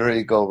go under it,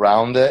 you go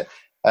around it.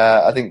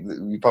 I think that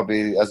you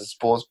probably, as a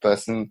sports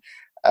person,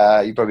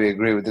 you probably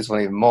agree with this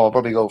one even more.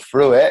 Probably go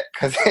through it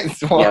because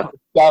it's more of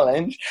a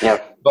challenge.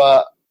 Yeah.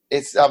 But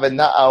it's having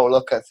that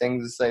outlook at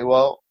things and say,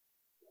 well,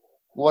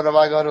 what have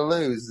I got to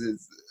lose?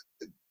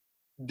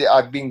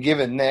 I've been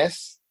given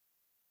this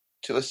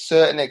to a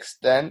certain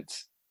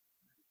extent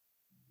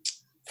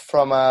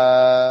from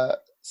a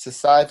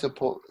societal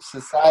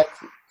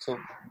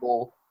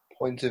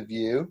point of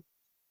view,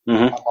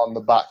 Mm-hmm. I'm on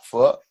the back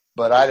foot,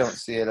 but I don't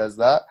see it as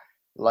that.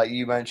 Like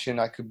you mentioned,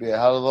 I could be a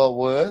hell of a lot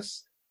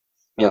worse.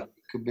 Yeah.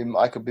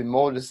 I could be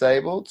more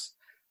disabled.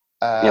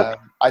 Yeah.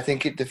 I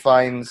think it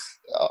defines.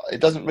 It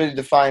doesn't really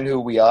define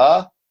who we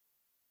are,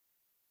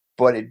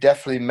 but it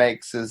definitely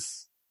makes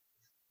us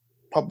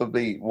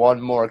probably one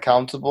more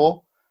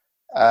accountable.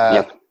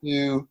 Yeah.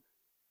 Two,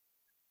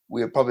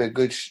 we're probably a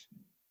good.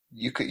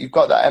 You've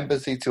got that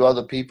empathy to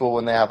other people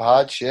when they have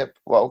hardship.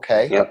 Well,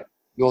 okay, Yeah.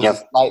 yours Yeah.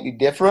 is slightly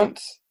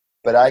different,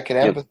 but I can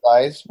Yeah.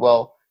 empathize.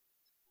 Well,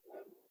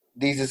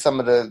 these are some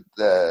of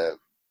the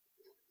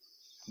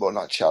well,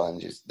 not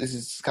challenges. This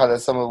is kind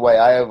of some of the way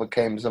I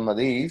overcame some of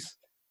these.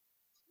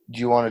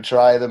 Do you want to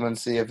try them and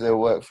see if they'll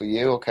work for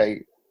you?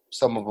 Okay,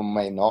 some of them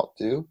may not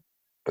do,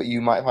 but you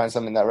might find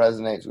something that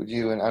resonates with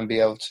you and be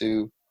able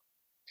to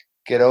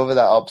get over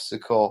that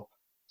obstacle.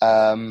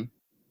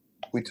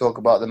 We talk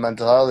about the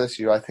mental health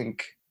issue. I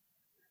think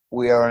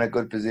we are in a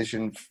good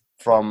position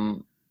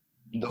from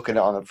looking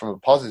at it from a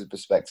positive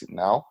perspective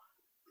now,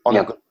 on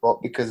a good foot,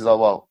 because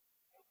well,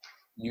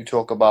 you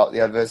talk about the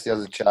adversity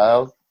as a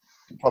child.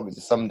 You probably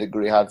to some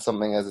degree had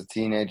something as a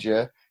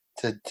teenager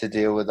to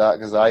deal with that,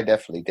 because I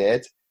definitely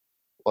did.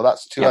 Well,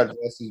 that's two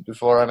adversities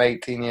before I'm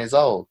 18 years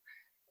old.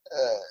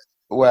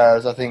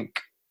 Whereas I think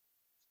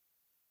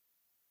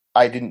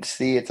I didn't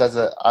see it as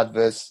an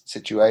adverse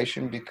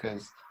situation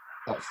because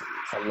it's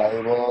a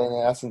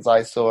label. In essence,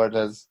 I saw it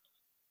as,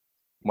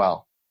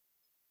 well,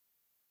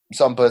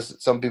 some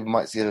people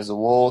might see it as a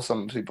wall.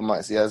 Some people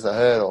might see it as a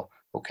hurdle.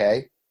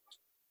 Okay,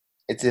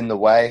 it's in the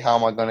way. How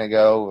am I going to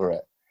go over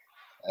it?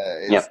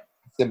 It's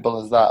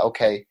simple as that.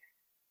 Okay,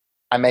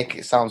 I make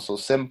it sound so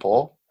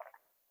simple,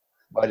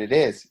 but it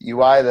is.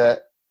 You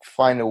either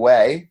find a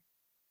way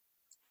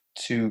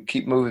to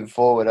keep moving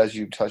forward, as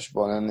you touched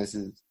upon, and this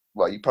is,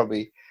 well, you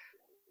probably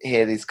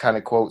hear these kind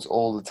of quotes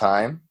all the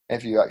time.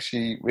 If you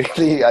actually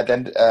really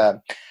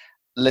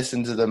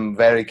listen to them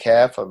very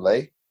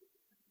carefully,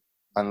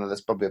 and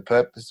there's probably a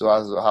purpose to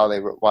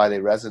why they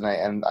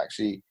resonate and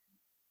actually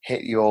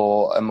hit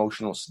your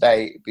emotional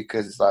state,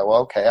 because it's like,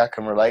 well, okay, I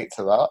can relate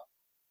to that,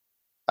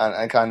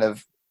 and kind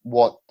of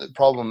what the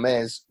problem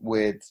is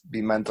with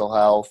the mental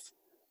health,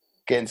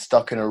 getting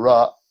stuck in a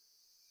rut,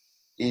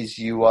 is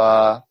you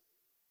are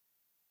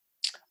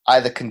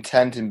either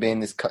content in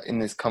being in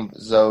this comfort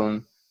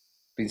zone,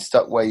 being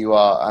stuck where you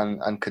are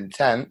and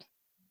content,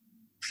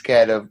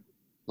 scared of,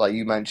 like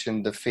you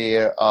mentioned, the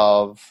fear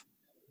of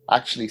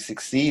actually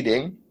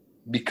succeeding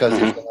because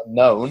it's an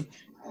unknown,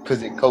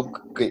 because it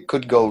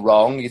could go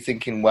wrong. You're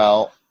thinking,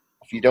 well,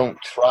 if you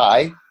don't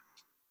try,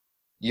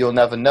 you'll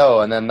never know.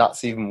 And then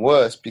that's even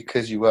worse,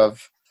 because you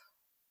have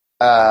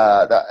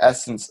that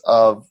essence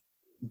of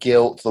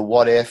guilt, the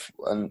what if,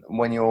 and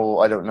when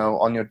you're, I don't know,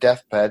 on your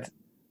deathbed,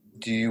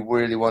 do you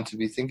really want to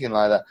be thinking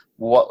like that?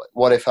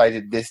 What if I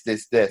did this,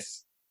 this,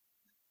 this?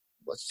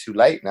 Well, it's too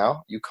late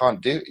now. You can't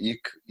do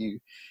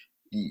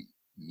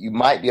you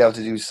might be able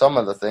to do some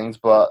of the things,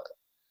 but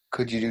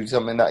could you do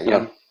something that you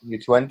in your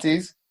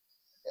 20s,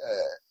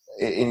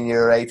 in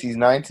your 80s,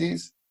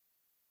 90s?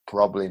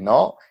 Probably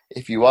not.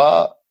 If you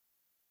are,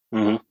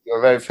 you're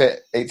a very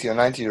fit 80 or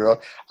 90-year-old.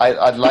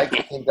 I'd like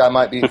to think I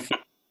might be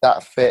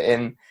that fit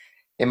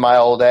in my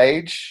old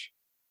age.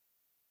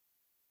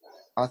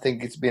 I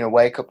think it's been a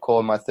wake up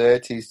call in my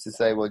 30s to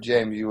say, well,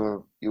 James,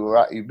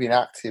 you've been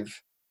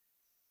active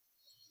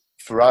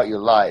throughout your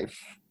life.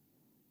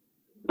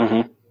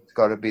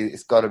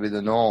 It's got to be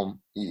the norm.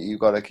 You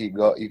got to keep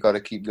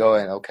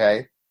going.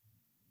 Okay,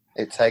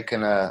 it's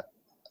taken a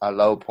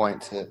low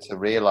point to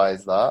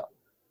realize that.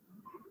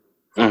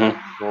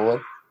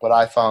 But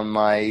I found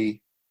my,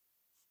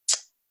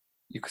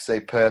 you could say,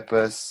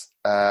 purpose,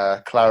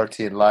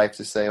 clarity in life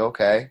to say,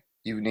 okay,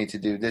 you need to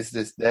do this,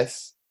 this,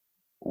 this,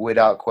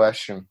 without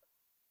question.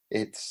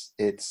 It's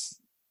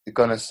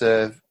gonna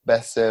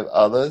best serve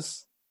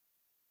others,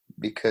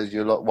 because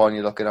you're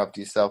looking after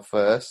yourself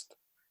first.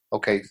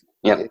 Okay,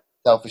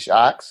 selfish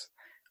acts,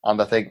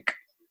 and I think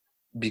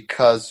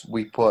because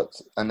we put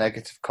a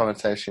negative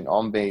connotation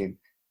on being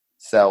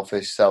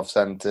selfish,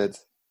 self-centered,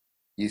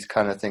 you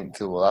kind of think,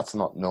 too, well, that's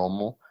not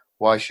normal.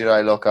 Why should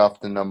I look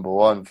after number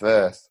one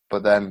first?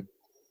 But then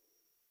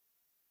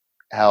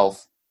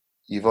health,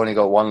 you've only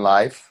got one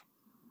life,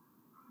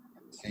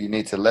 so you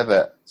need to live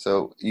it.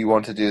 So you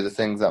want to do the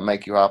things that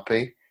make you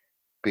happy,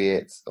 be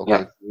it,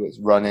 it's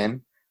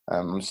running.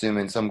 I'm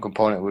assuming some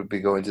component would be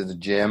going to the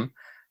gym,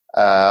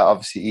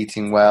 obviously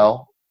eating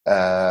well,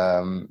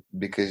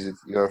 because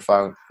you're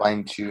a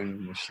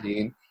fine-tuned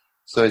machine.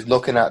 So it's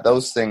looking at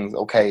those things.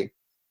 Okay,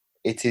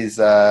 it is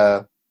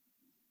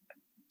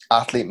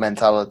athlete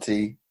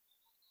mentality,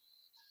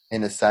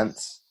 in a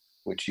sense,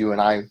 which you and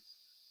I,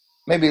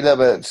 maybe a little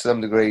bit to some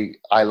degree,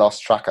 I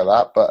lost track of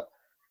that, but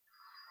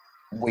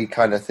we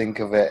kind of think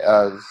of it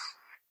as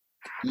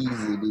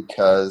easy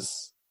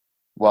because,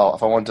 well,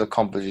 if I want to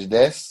accomplish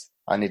this,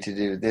 I need to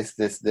do this,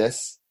 this,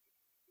 this.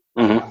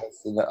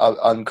 It's an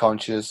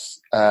unconscious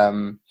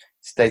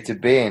state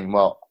of being.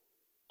 Well,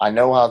 I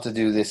know how to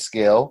do this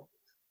skill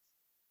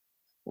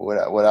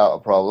without a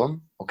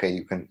problem.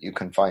 Okay, you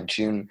can fine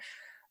tune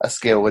a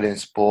skill within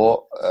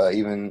sport.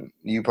 Even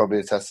you probably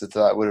attested to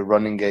that with a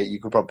running gait. You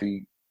could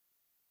probably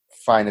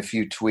find a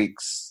few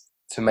tweaks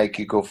to make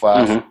you go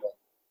fast Mm-hmm.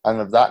 and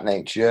of that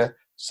nature.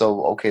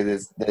 So okay,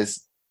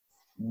 there's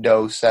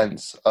no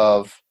sense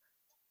of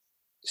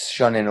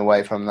shunning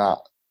away from that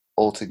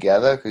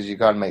altogether because you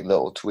can make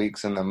little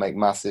tweaks and then make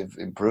massive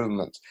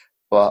improvements.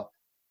 But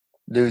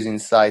losing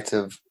sight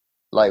of,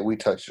 like we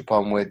touched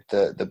upon with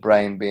the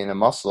brain being a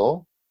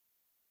muscle,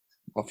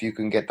 if you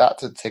can get that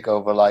to tick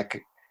over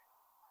like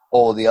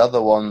all the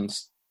other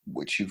ones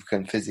which you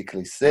can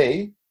physically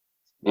see,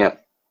 Yeah.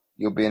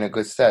 you'll be in a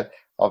good stead.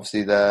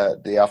 Obviously,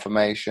 the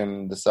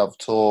affirmation, the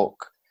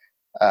self-talk,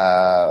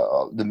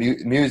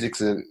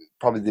 music's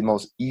probably the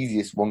most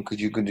easiest one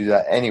because you can do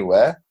that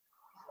anywhere.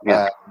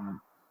 Yeah.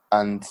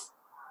 And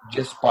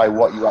just by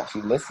what you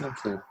actually listen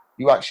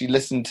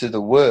to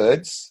the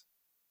words,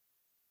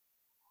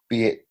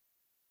 be it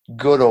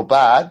good or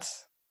bad,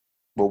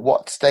 but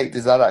what state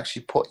does that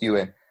actually put you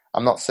in?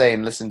 I'm not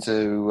saying listen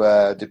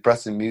to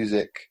depressing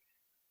music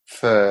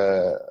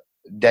for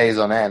days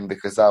on end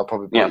because that'll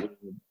probably put you in a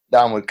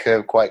downward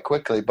curve quite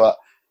quickly, but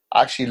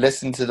actually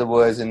listen to the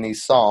words in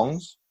these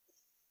songs.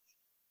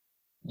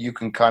 You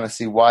can kind of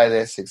see why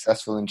they're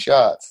successful in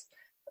charts.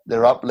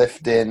 They're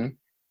uplifting.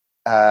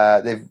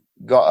 They've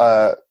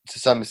got to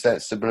some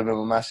extent,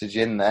 subliminal message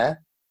in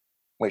there,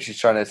 which is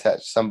trying to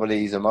touch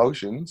somebody's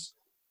emotions.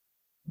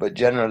 But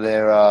generally, they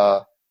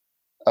are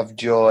of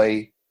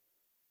joy,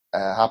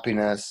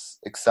 happiness,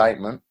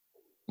 excitement.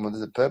 Well,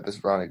 there's a purpose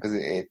around it because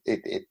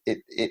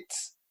it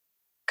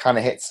kind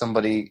of hits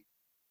somebody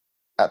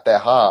at their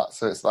heart.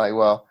 So it's like,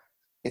 well,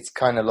 it's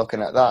kind of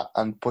looking at that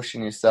and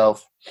pushing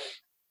yourself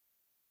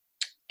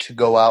to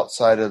go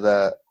outside of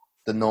the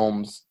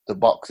norms, the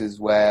boxes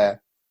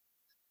where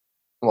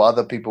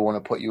other people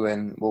want to put you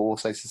in. Well, we'll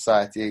say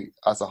society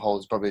as a whole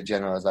is probably a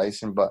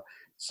generalization, but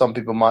some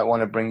people might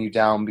want to bring you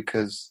down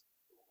because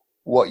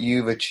what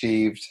you've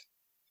achieved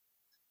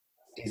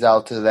is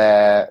out of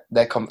their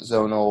comfort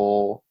zone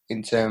or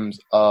in terms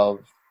of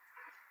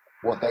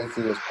what they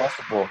see as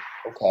possible.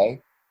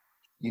 Okay,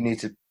 you need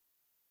to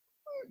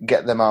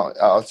get them out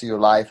of your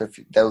life if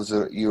those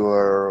are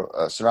you're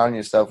surrounding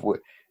yourself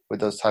with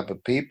those type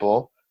of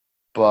people.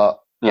 But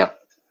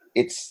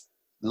it's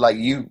like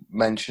you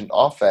mentioned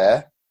off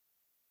air.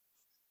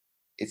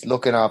 It's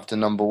looking after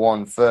number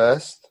one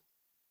first,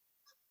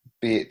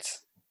 be it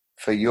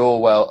for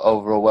your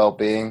overall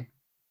well-being.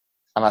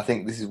 And I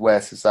think this is where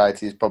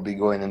society is probably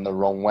going in the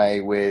wrong way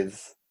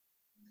with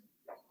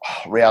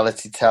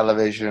reality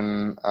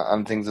television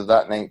and things of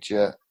that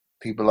nature.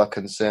 People are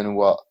concerned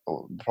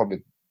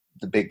probably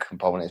the big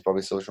component is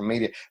probably social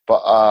media,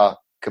 but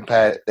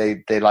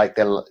they like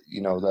the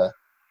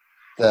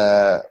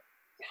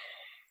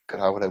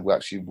how would I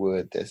actually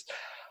word this?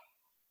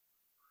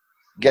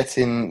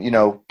 Getting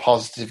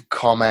positive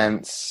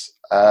comments,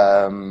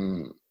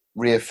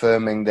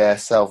 reaffirming their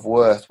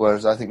self-worth,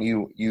 whereas I think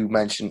you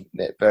mentioned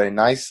it very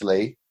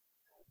nicely.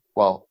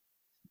 Well,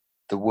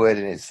 the word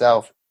in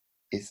itself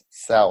is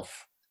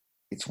self.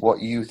 It's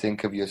what you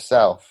think of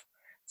yourself.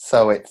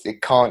 So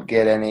it can't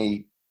get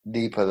any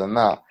deeper than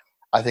that.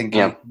 I think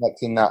you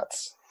connecting that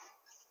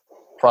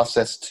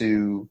process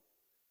to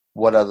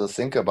what others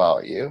think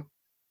about you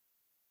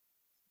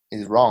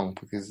is wrong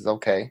because,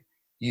 okay,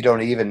 you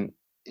don't even,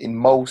 in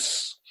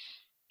most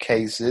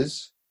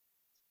cases,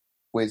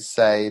 with,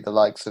 say, the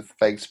likes of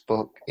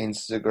Facebook,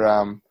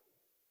 Instagram,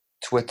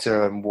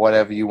 Twitter, and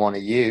whatever you want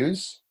to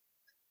use,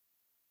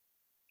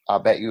 I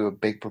bet you a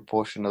big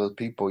proportion of the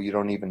people you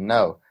don't even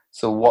know.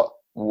 So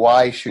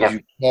why should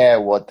you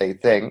care what they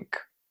think?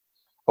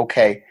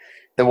 Okay,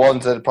 the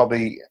ones that are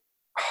probably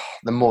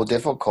the more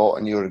difficult,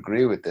 and you'll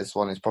agree with this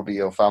one, is probably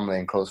your family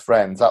and close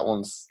friends. That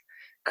one's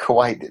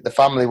quite, the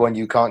family one,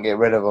 you can't get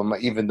rid of them,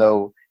 even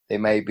though they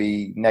may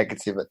be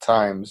negative at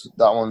times.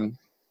 That one,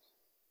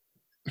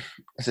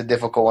 it's a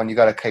difficult one. You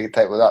got to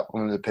take with that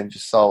one with a pinch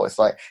of salt. It's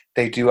like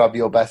they do have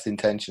your best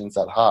intentions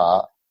at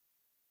heart,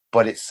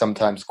 but it's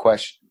sometimes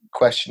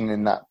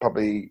questioning that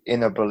probably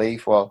inner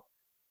belief. Well,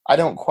 I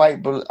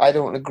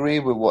don't agree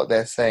with what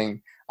they're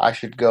saying. I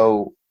should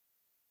go.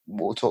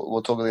 We'll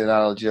talk of the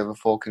analogy of a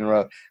fork in the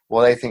road.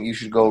 Well, they think you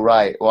should go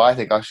right. Well, I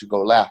think I should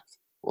go left.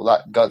 Well,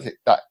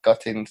 that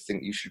gut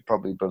instinct you should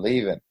probably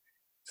believe in.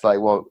 It's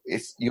like, well,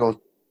 it's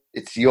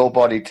your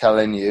body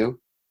telling you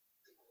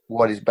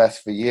what is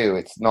best for you.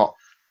 It's not.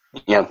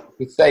 Yeah.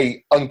 It's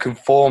say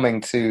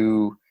unconforming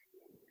to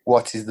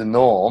what is the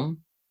norm,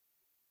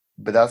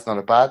 but that's not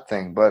a bad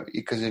thing. But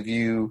because if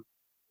you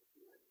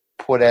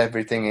put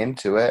everything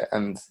into it,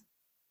 and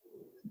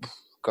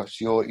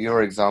gosh,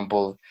 your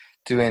example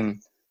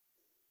doing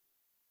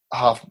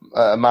half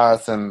a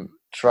marathon,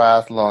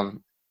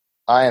 triathlon,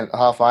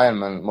 half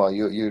Ironman. Well,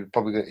 you're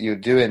going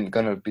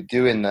to be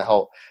doing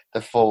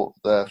the full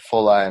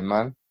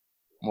Ironman.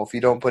 Well, if you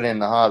don't put in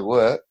the hard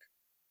work,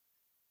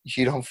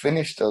 you don't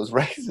finish those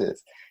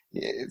races.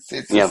 It's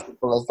as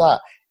simple as that.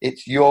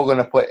 You're going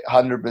to put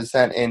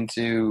 100%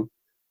 into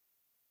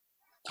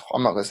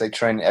I'm not going to say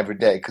training every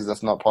day because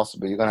that's not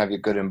possible. You're going to have your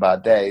good and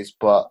bad days,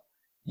 but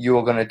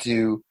you're going to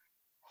do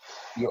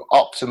your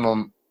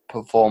optimum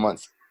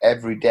performance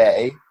every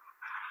day.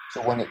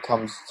 So when it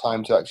comes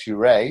time to actually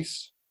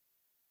race,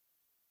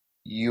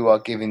 you are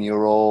giving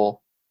your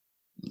all,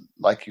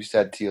 like you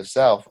said, to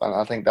yourself. And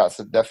I think that's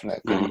a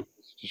definite good Mm-hmm.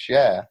 message to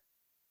share.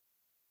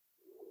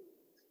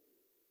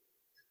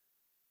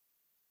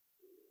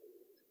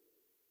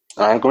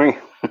 I agree.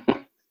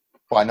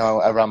 Well, I know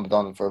I rambled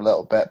on for a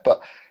little bit,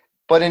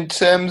 but in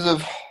terms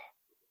of,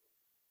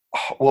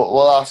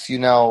 we'll ask you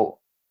now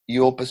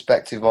your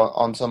perspective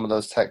on some of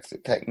those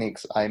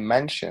techniques I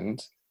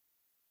mentioned.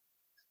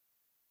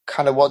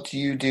 Kind of what do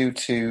you do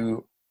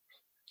to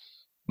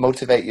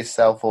motivate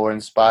yourself or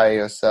inspire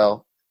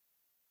yourself,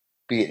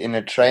 be it in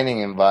a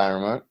training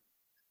environment,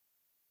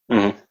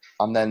 Mm-hmm.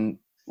 and then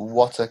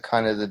what are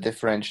kind of the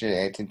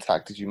differentiating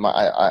tactics you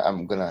might?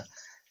 I'm gonna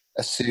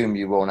assume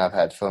you won't have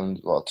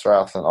headphones. Well,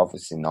 triathlon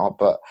obviously not,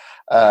 but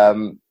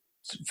um,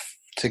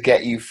 to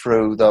get you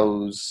through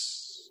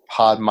those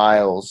hard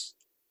miles,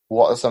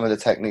 what are some of the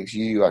techniques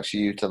you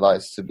actually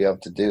utilize to be able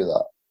to do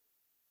that?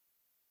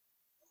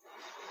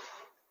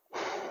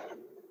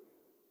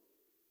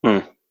 Hmm.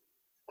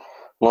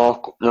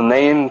 Well, the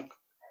main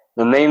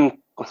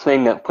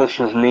thing that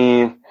pushes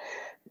me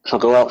to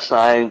go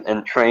outside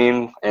and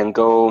train and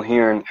go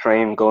here and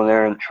train, go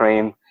there and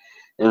train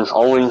is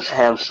always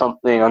have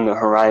something on the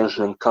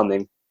horizon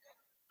coming.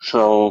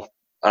 So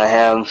I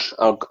have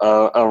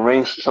a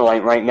race. So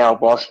like right now,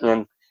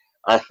 Boston,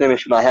 I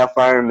finished my half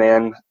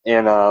Ironman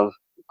in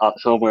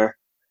October,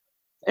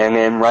 and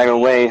then right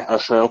away I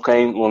said,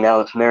 okay, well now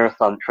it's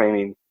marathon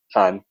training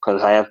time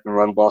because I have to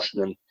run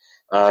Boston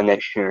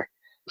next year.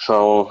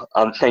 So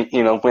I'm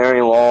taking a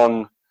very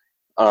long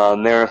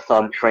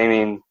marathon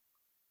training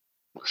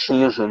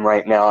season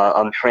right now.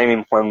 I'm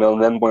training from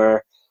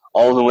November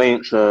all the way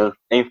to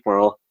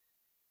April.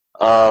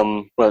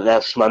 But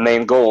that's my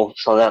main goal.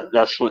 So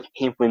that's what's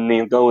keeping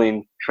me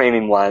going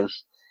training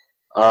wise.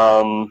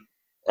 Um,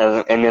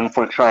 and then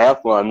for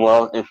triathlon,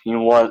 well, if you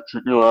want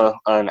to do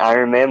an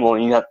Ironman, well,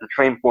 you have to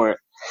train for it.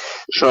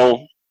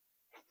 So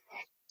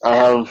I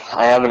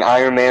have an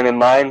Ironman in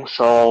mind.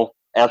 So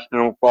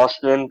after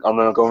Boston, I'm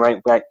gonna go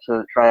right back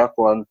to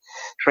triathlon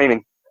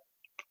training.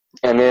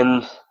 And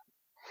then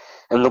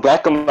in the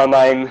back of my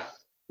mind,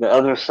 the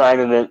other side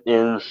of it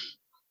is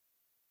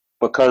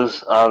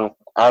because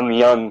I'm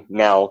young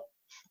now.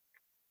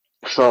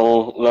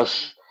 So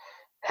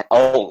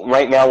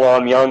right now while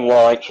I'm young,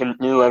 while I can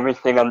do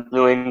everything I'm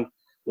doing,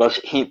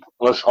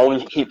 let's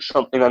always keep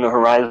something on the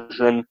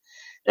horizon,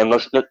 and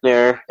let's get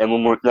there. And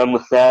when we're done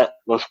with that,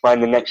 let's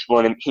find the next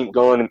one and keep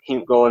going and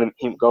keep going and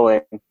keep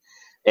going.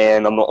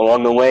 And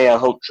along the way, I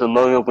hope to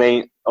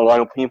motivate a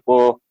lot of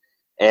people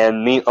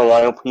and meet a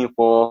lot of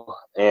people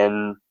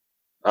and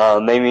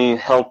maybe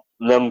help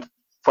them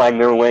find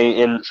their way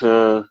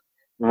into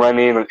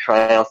running or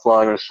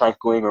triathlon or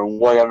cycling or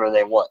whatever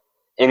they want,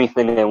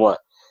 anything they want.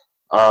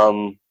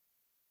 Um,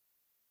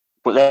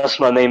 but that's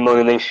my main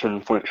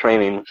motivation for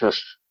training.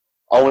 Just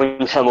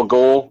always have a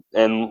goal,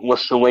 and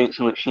what's the way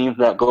to achieve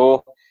that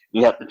goal?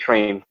 You have to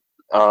train.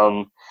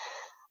 Um,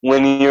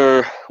 when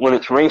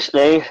it's race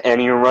day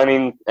and you're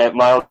running at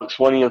mile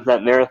 20 of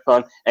that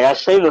marathon, and I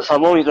say this,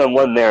 I've only done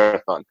one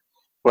marathon,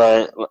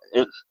 but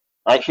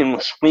I can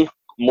speak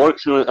more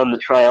to it on the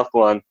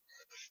triathlon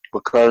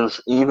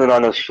because even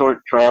on a short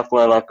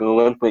triathlon like an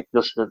Olympic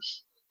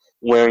distance,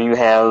 where you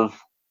have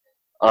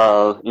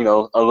a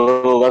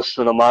little less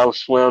than a mile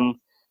swim,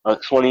 a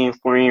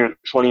 23 or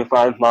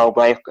 25-mile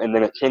bike, and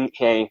then a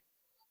 10K.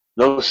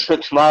 Those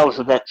 6 miles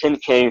of that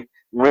 10K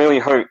really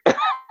hurt,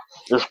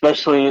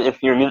 especially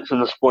if you're new to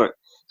the sport.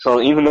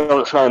 So even though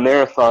it's not a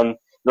marathon,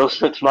 those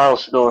 6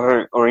 miles still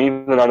hurt. Or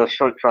even on a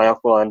short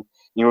triathlon,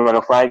 you run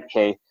a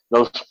 5K.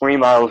 Those 3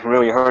 miles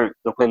really hurt,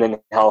 depending on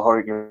how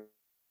hard you're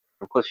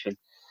pushing.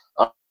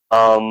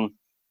 Um,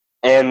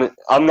 and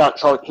I'm not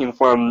talking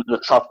from the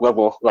top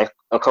level, like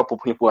a couple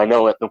people I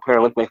know at the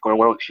Paralympic or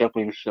World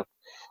Championship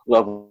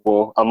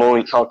level. I'm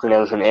only talking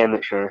as an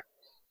amateur.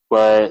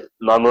 But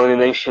my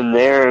motivation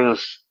there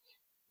is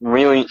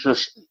really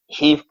just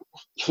keep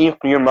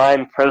your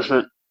mind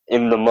present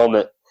in the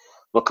moment.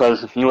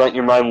 Because if you let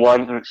your mind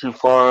wander too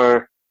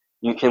far,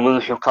 you can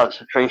lose your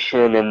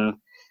concentration and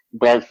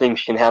bad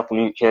things can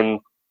happen.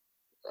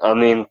 I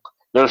mean,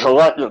 there's a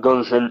lot that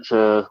goes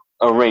into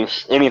a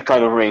race, any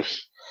kind of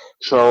race.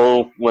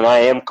 So when I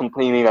am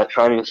competing, I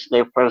try to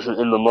stay present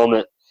in the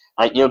moment.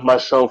 I give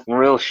myself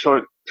real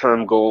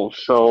short-term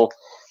goals. So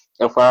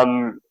if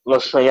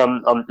let's say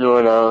I'm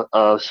doing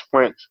a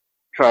sprint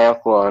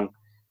triathlon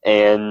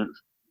and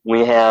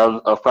we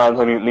have a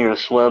 500-meter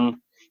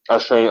swim, I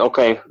say,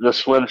 okay, the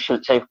swim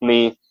should take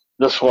me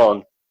this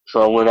long.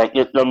 So when I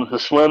get done with the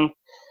swim,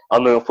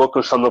 I'm going to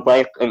focus on the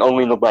bike and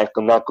only the bike.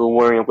 I'm not going to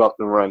worry about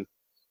the run.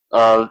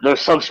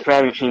 There's some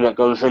strategy that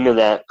goes into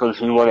that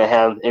because you want to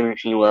have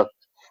energy left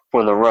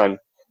for the run.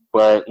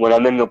 But when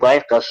I'm in the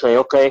bike, I say,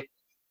 okay,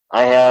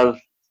 I have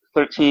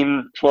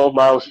 13, 12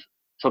 miles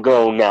to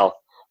go now.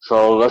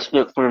 So let's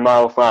get through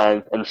mile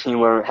 5 and see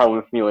how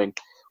we're feeling.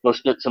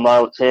 Let's get to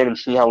mile 10 and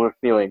see how we're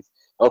feeling.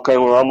 Okay,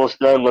 we're almost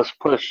done. Let's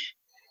push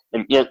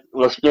and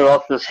let's get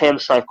off this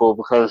hand cycle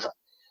because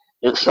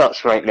it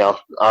sucks right now.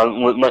 I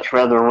would much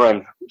rather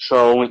run.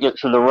 So we get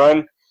to the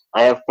run.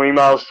 I have 3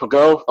 miles to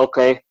go.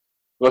 Okay,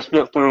 let's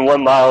get through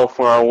 1 mile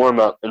for our warm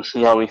up and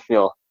see how we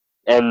feel.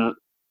 And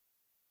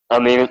I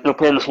mean, it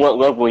depends what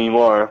level you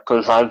are,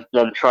 because I've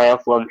done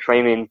triathlon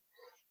training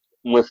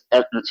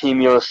at the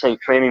Team USA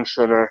Training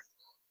Center,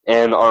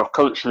 and our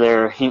coach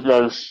there, he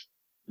does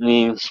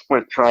the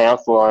sprint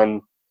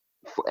triathlon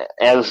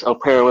as a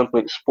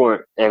Paralympic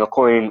sport, and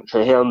according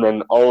to him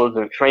and all of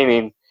their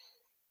training,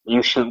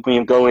 you should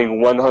be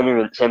going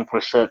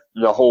 110%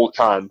 the whole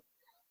time.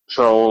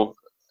 So,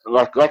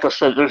 like I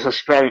said, there's a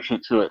strategy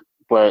to it,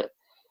 but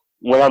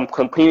when I'm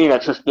competing, I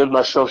just give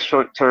myself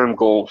short-term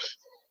goals.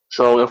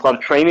 So if I'm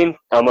training,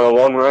 I'm on a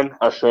long run,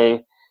 I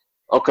say,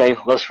 okay,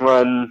 let's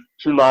run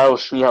 2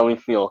 miles, see how we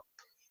feel.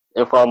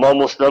 If I'm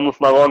almost done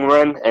with my long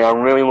run and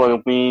I'm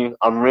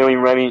really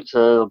ready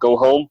to go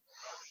home,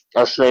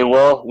 I say,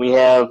 well, we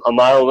have a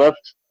mile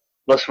left.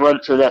 Let's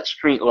run to that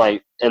street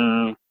light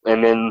and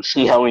then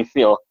see how we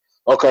feel.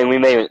 Okay, we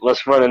made it.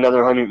 Let's run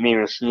another 100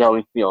 meters, see how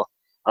we feel.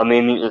 I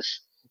mean,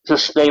 it's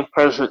just stay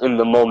present in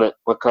the moment,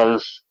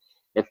 because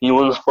if you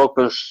lose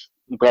focus,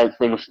 bad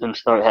things can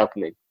start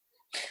happening.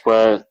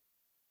 But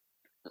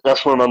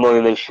that's where my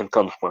motivation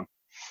comes from.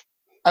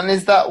 And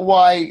is that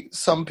why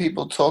some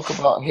people talk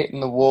about hitting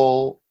the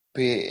wall,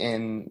 be it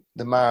in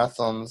the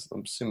marathons?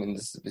 I'm assuming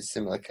this would be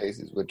similar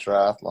cases with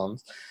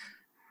triathlons,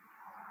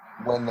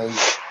 when they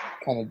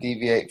kind of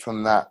deviate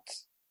from that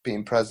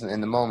being present in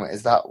the moment.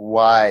 Is that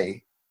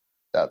why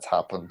that's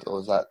happened,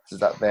 or does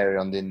that vary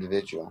on the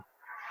individual?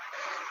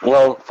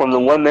 Well, from the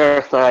one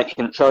marathon I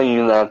can tell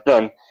you that I've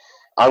done,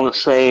 I would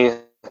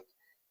say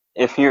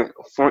the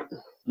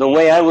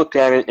way I look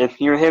at it,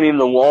 if you're hitting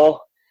the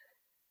wall,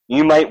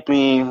 you might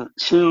be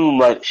too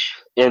much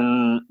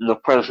in the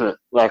present,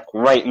 like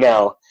right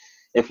now.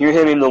 If you're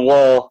hitting the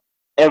wall,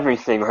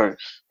 everything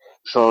hurts.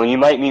 So you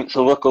might need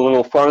to look a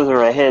little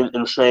farther ahead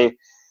and say,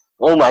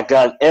 oh my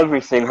God,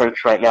 everything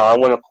hurts right now. I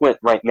want to quit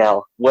right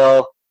now.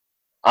 Well,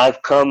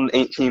 I've come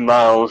 18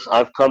 miles.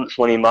 I've come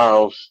 20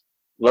 miles.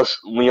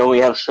 We only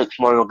have 6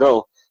 more to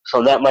go.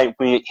 So that might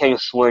be a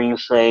case where you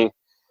say,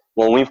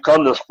 well, we've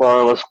come this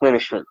far, let's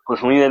finish it.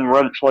 Because we didn't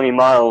run 20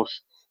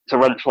 miles to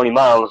run 20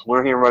 miles.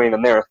 We're here running a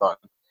marathon.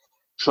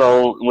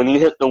 So when you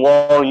hit the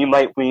wall, you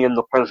might be in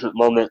the present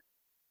moment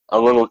a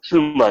little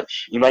too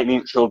much. You might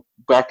need to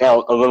back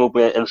out a little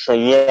bit and say,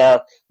 yeah,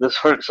 this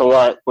hurts a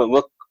lot, but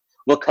look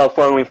how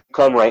far we've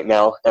come right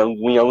now, and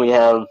we only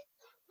have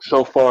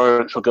so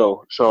far to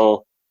go.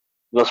 So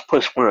let's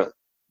push through it.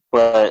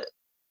 But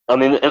I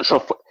mean,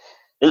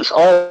 it's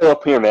all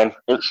up here, man.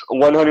 It's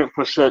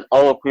 100%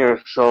 all up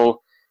here.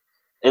 So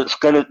it's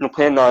gonna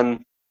depend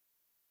on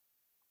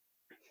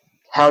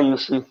how you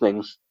see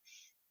things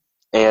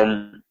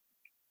and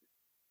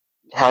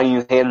how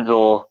you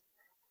handle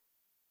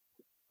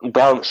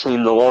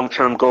balancing the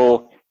long-term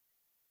goal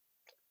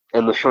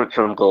and the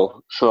short-term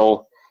goal.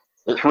 So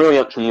it's really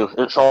up to you.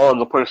 It's all on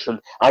the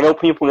person. I know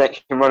people that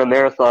can run a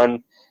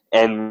marathon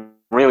and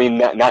really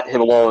not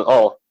hit a wall at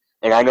all.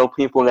 And I know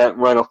people that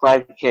run a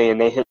 5K and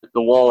they hit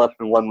the wall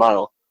after 1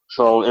 mile.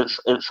 So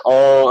it's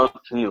all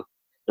up to you.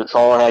 It's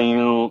all how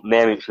you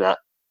manage that.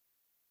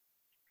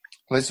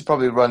 Well, this will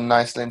probably run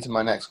nicely into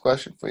my next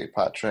question for you,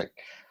 Patrick.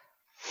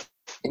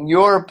 In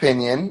your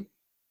opinion,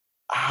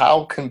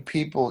 how can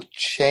people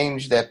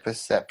change their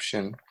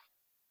perception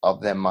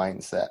of their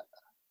mindset?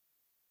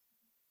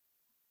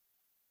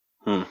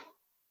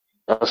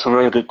 That's a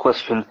really good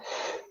question,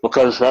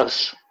 because that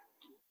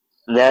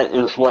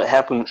is what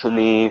happened to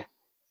me.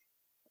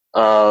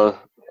 I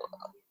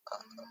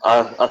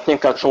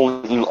think I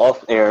told you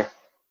off air.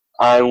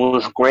 I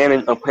was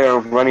granted a pair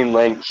of running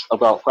legs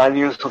about 5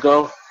 years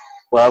ago,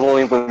 but I've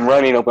only been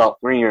running about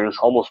 3 years,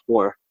 almost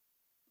 4.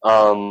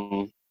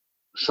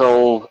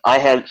 So I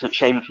had to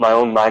change my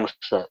own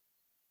mindset.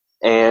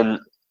 And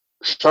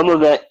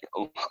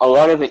a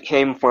lot of it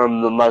came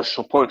from my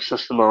support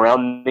system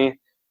around me,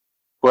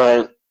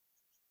 but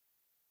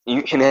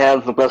you can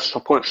have the best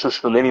support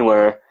system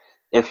anywhere.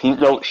 If you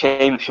don't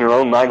change your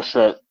own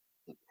mindset,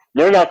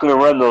 they're not going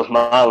to run those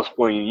miles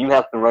for you. You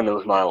have to run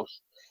those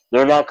miles.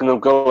 They're not going to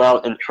go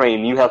out and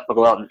train. You have to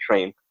go out and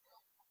train.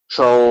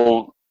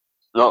 So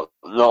the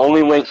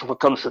only way to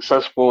become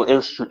successful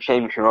is to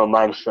change your own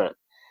mindset.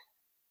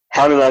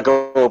 How did I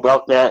go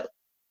about that?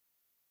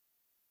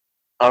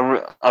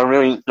 I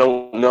really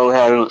don't know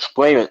how to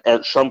explain it.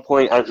 At some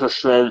point, I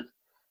just said,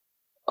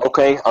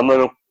 okay, I'm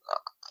gonna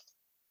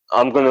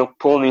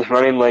pull these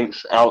running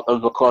legs out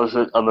of the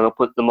closet. I'm gonna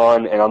put them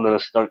on, and I'm gonna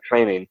start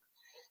training.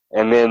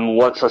 And then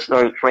once I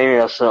started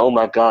training, I said, oh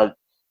my God,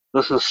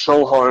 this is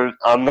so hard.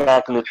 I'm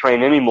not gonna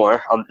train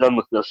anymore. I'm done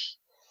with this.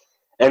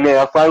 And then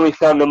I finally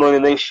found the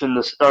motivation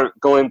to start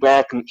going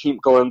back and keep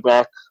going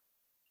back.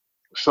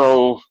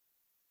 So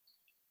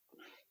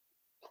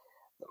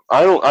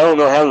I don't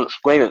know how to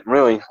explain it,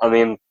 really. I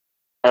mean,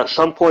 at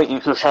some point you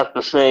just have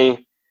to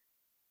say,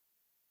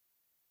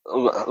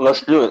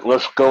 let's do it.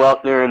 Let's go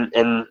out there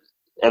and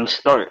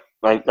start.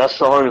 Like, that's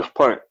the hardest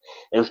part,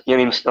 is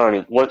getting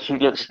started. Once you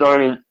get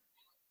started,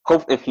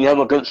 hope if you have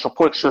a good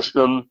support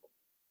system,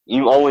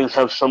 you always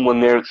have someone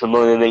there to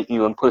motivate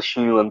you and push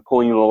you and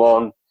pull you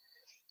along.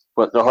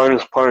 But the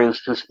hardest part is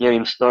just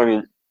getting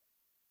started.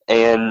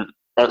 And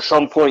at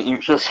some point, you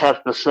just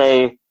have to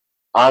say,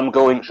 I'm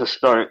going to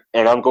start,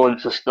 and I'm going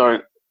to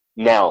start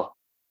now.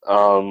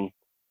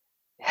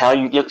 How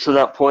you get to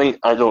that point,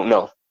 I don't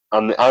know. I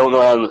don't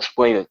know how to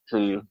explain it to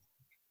you.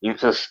 You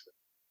just,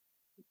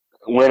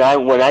 when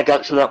I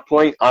got to that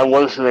point, I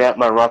wasn't at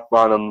my rock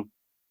bottom,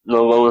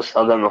 the lowest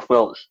I've ever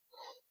felt.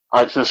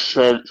 I just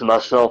said to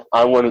myself,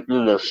 I want to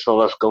do this, so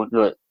let's go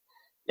do it.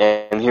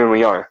 And here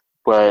we are.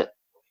 But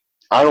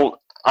I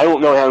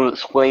don't know how to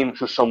explain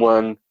to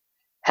someone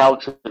how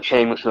to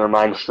change their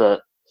mindset.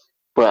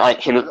 But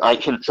I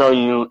can tell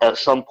you, at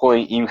some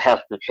point you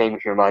have to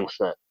change your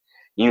mindset.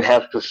 You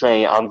have to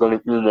say, I'm going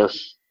to do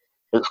this.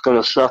 It's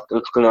going to suck.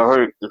 It's going to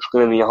hurt. It's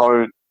going to be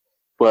hard.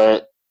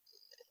 But,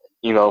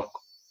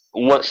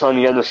 what's on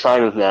the other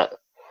side of that?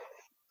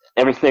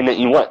 Everything that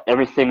you want,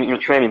 everything that you're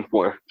training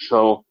for.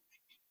 So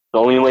the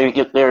only way to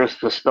get there is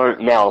to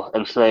start now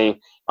and say,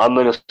 I'm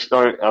going to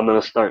start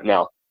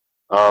now.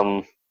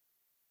 Like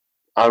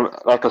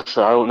I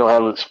said, I don't know how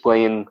to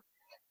explain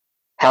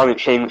how to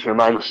change your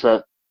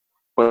mindset,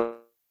 but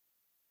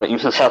you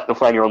just have to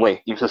find your own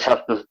way. You just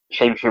have to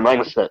change your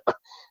mindset.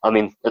 I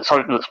mean, it's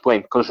hard to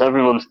explain because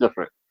everyone's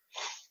different.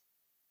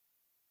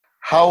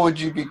 How would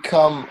you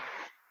become,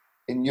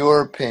 in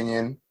your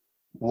opinion,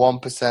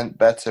 1%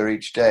 better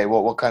each day?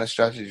 What kind of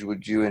strategy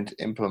would you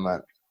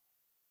implement?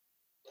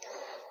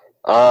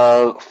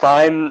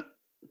 Find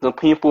the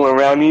people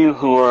around you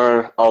who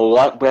are a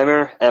lot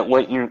better at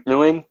what you're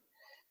doing,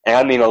 and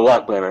I mean a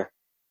lot better,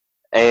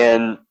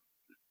 and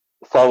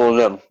follow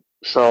them.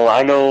 So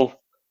I know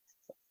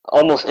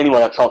almost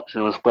anyone I talk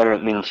to is better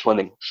at me than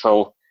swimming.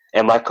 So,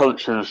 and my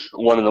coach is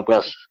one of the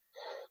best.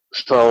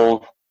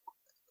 So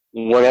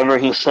whatever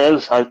he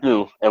says, I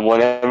do, and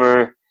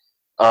whatever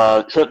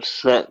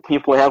tips that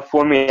people have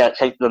for me, I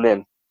take them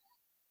in.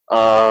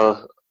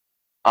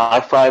 I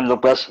find the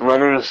best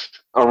runners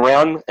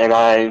around, and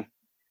I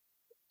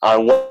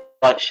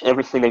watch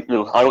everything they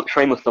do. I don't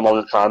train with them all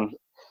the time,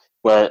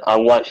 but I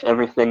watch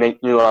everything they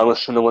do. I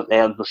listen to what they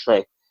have to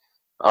say.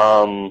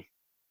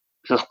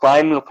 Just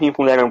find the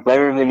people that are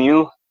better than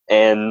you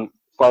and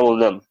follow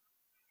them.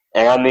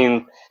 And I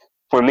mean,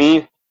 for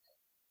me,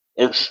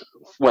 it's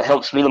what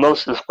helps me the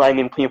most is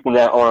finding people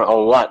that are a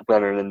lot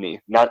better than me,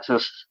 not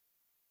just.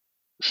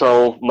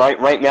 So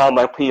right now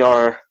my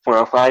PR for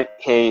a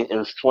 5K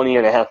is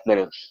 20.5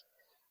 minutes.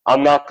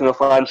 I'm not going to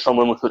find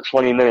someone with a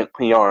 20-minute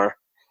PR.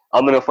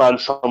 I'm going to find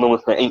someone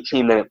with an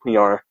 18-minute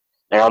PR,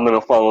 and I'm going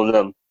to follow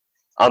them.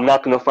 I'm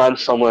not going to find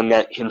someone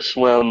that can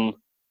swim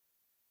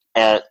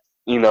at,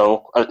 a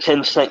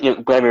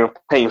 10-second better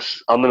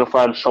pace. I'm going to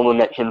find someone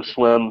that can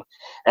swim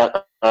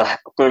at a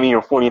 30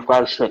 or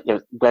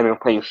 45-second better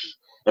pace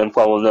and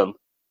follow them.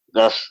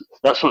 That's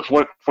what's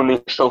worked for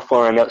me so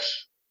far, and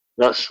that's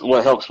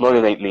what helps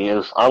motivate me,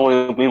 is I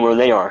want to be where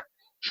they are.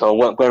 So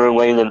what better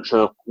way than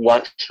to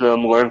watch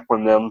them, learn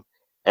from them,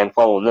 and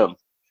follow them.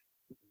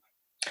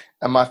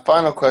 And my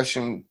final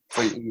question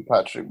for you,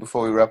 Patrick,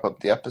 before we wrap up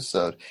the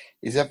episode,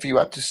 is if you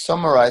had to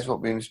summarize what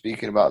we've been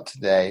speaking about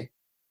today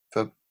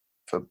for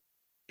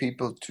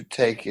people to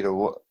take it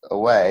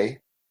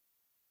away,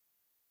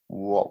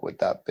 what would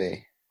that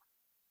be?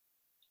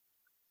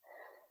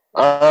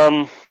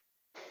 At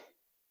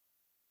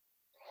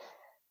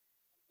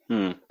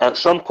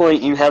some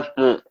point you have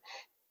to,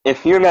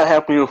 if you're not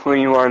happy with where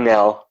you are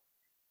now,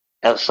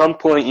 at some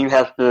point you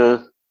have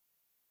to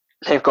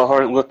take a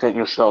hard look at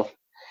yourself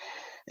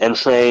and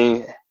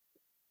say,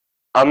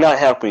 I'm not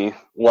happy.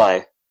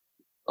 Why?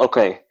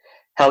 Okay.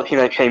 How can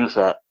I change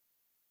that?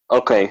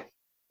 Okay.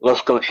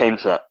 Let's go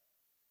change that.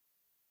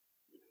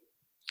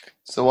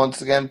 So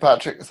once again,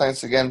 Patrick,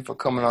 thanks again for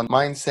coming on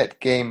Mindset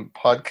Game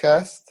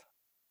Podcast.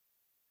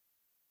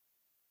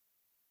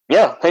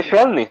 Yeah, thanks for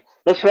having me.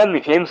 Thanks for having me,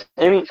 James.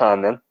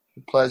 Anytime, man.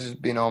 The pleasure's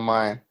been all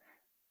mine.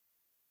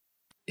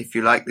 If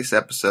you like this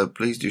episode,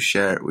 please do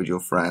share it with your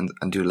friends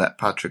and do let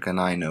Patrick and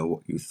I know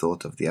what you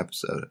thought of the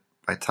episode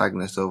by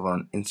tagging us over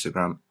on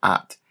Instagram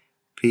at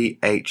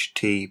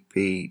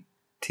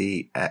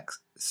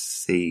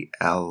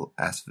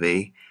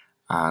PHTPTXCLSV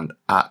and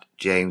at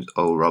James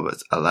O.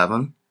 Roberts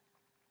 11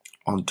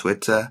 on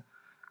Twitter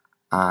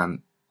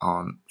and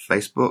on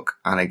Facebook.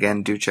 And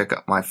again, do check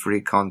out my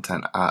free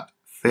content at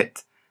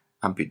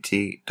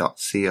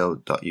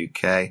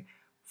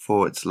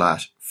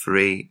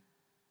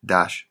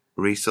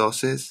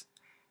fitamputee.co.uk/free-resources.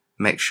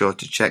 Make sure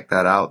to check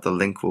that out. The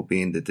link will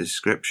be in the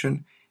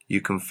description.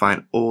 You can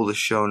find all the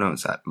show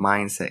notes at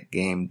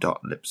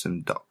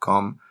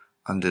mindsetgame.lipsum.com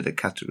under the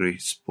category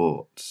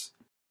Sports.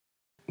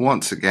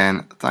 Once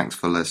again, thanks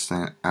for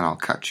listening, and I'll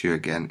catch you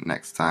again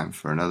next time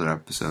for another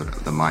episode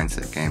of the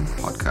Mindset Game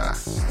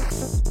Podcast.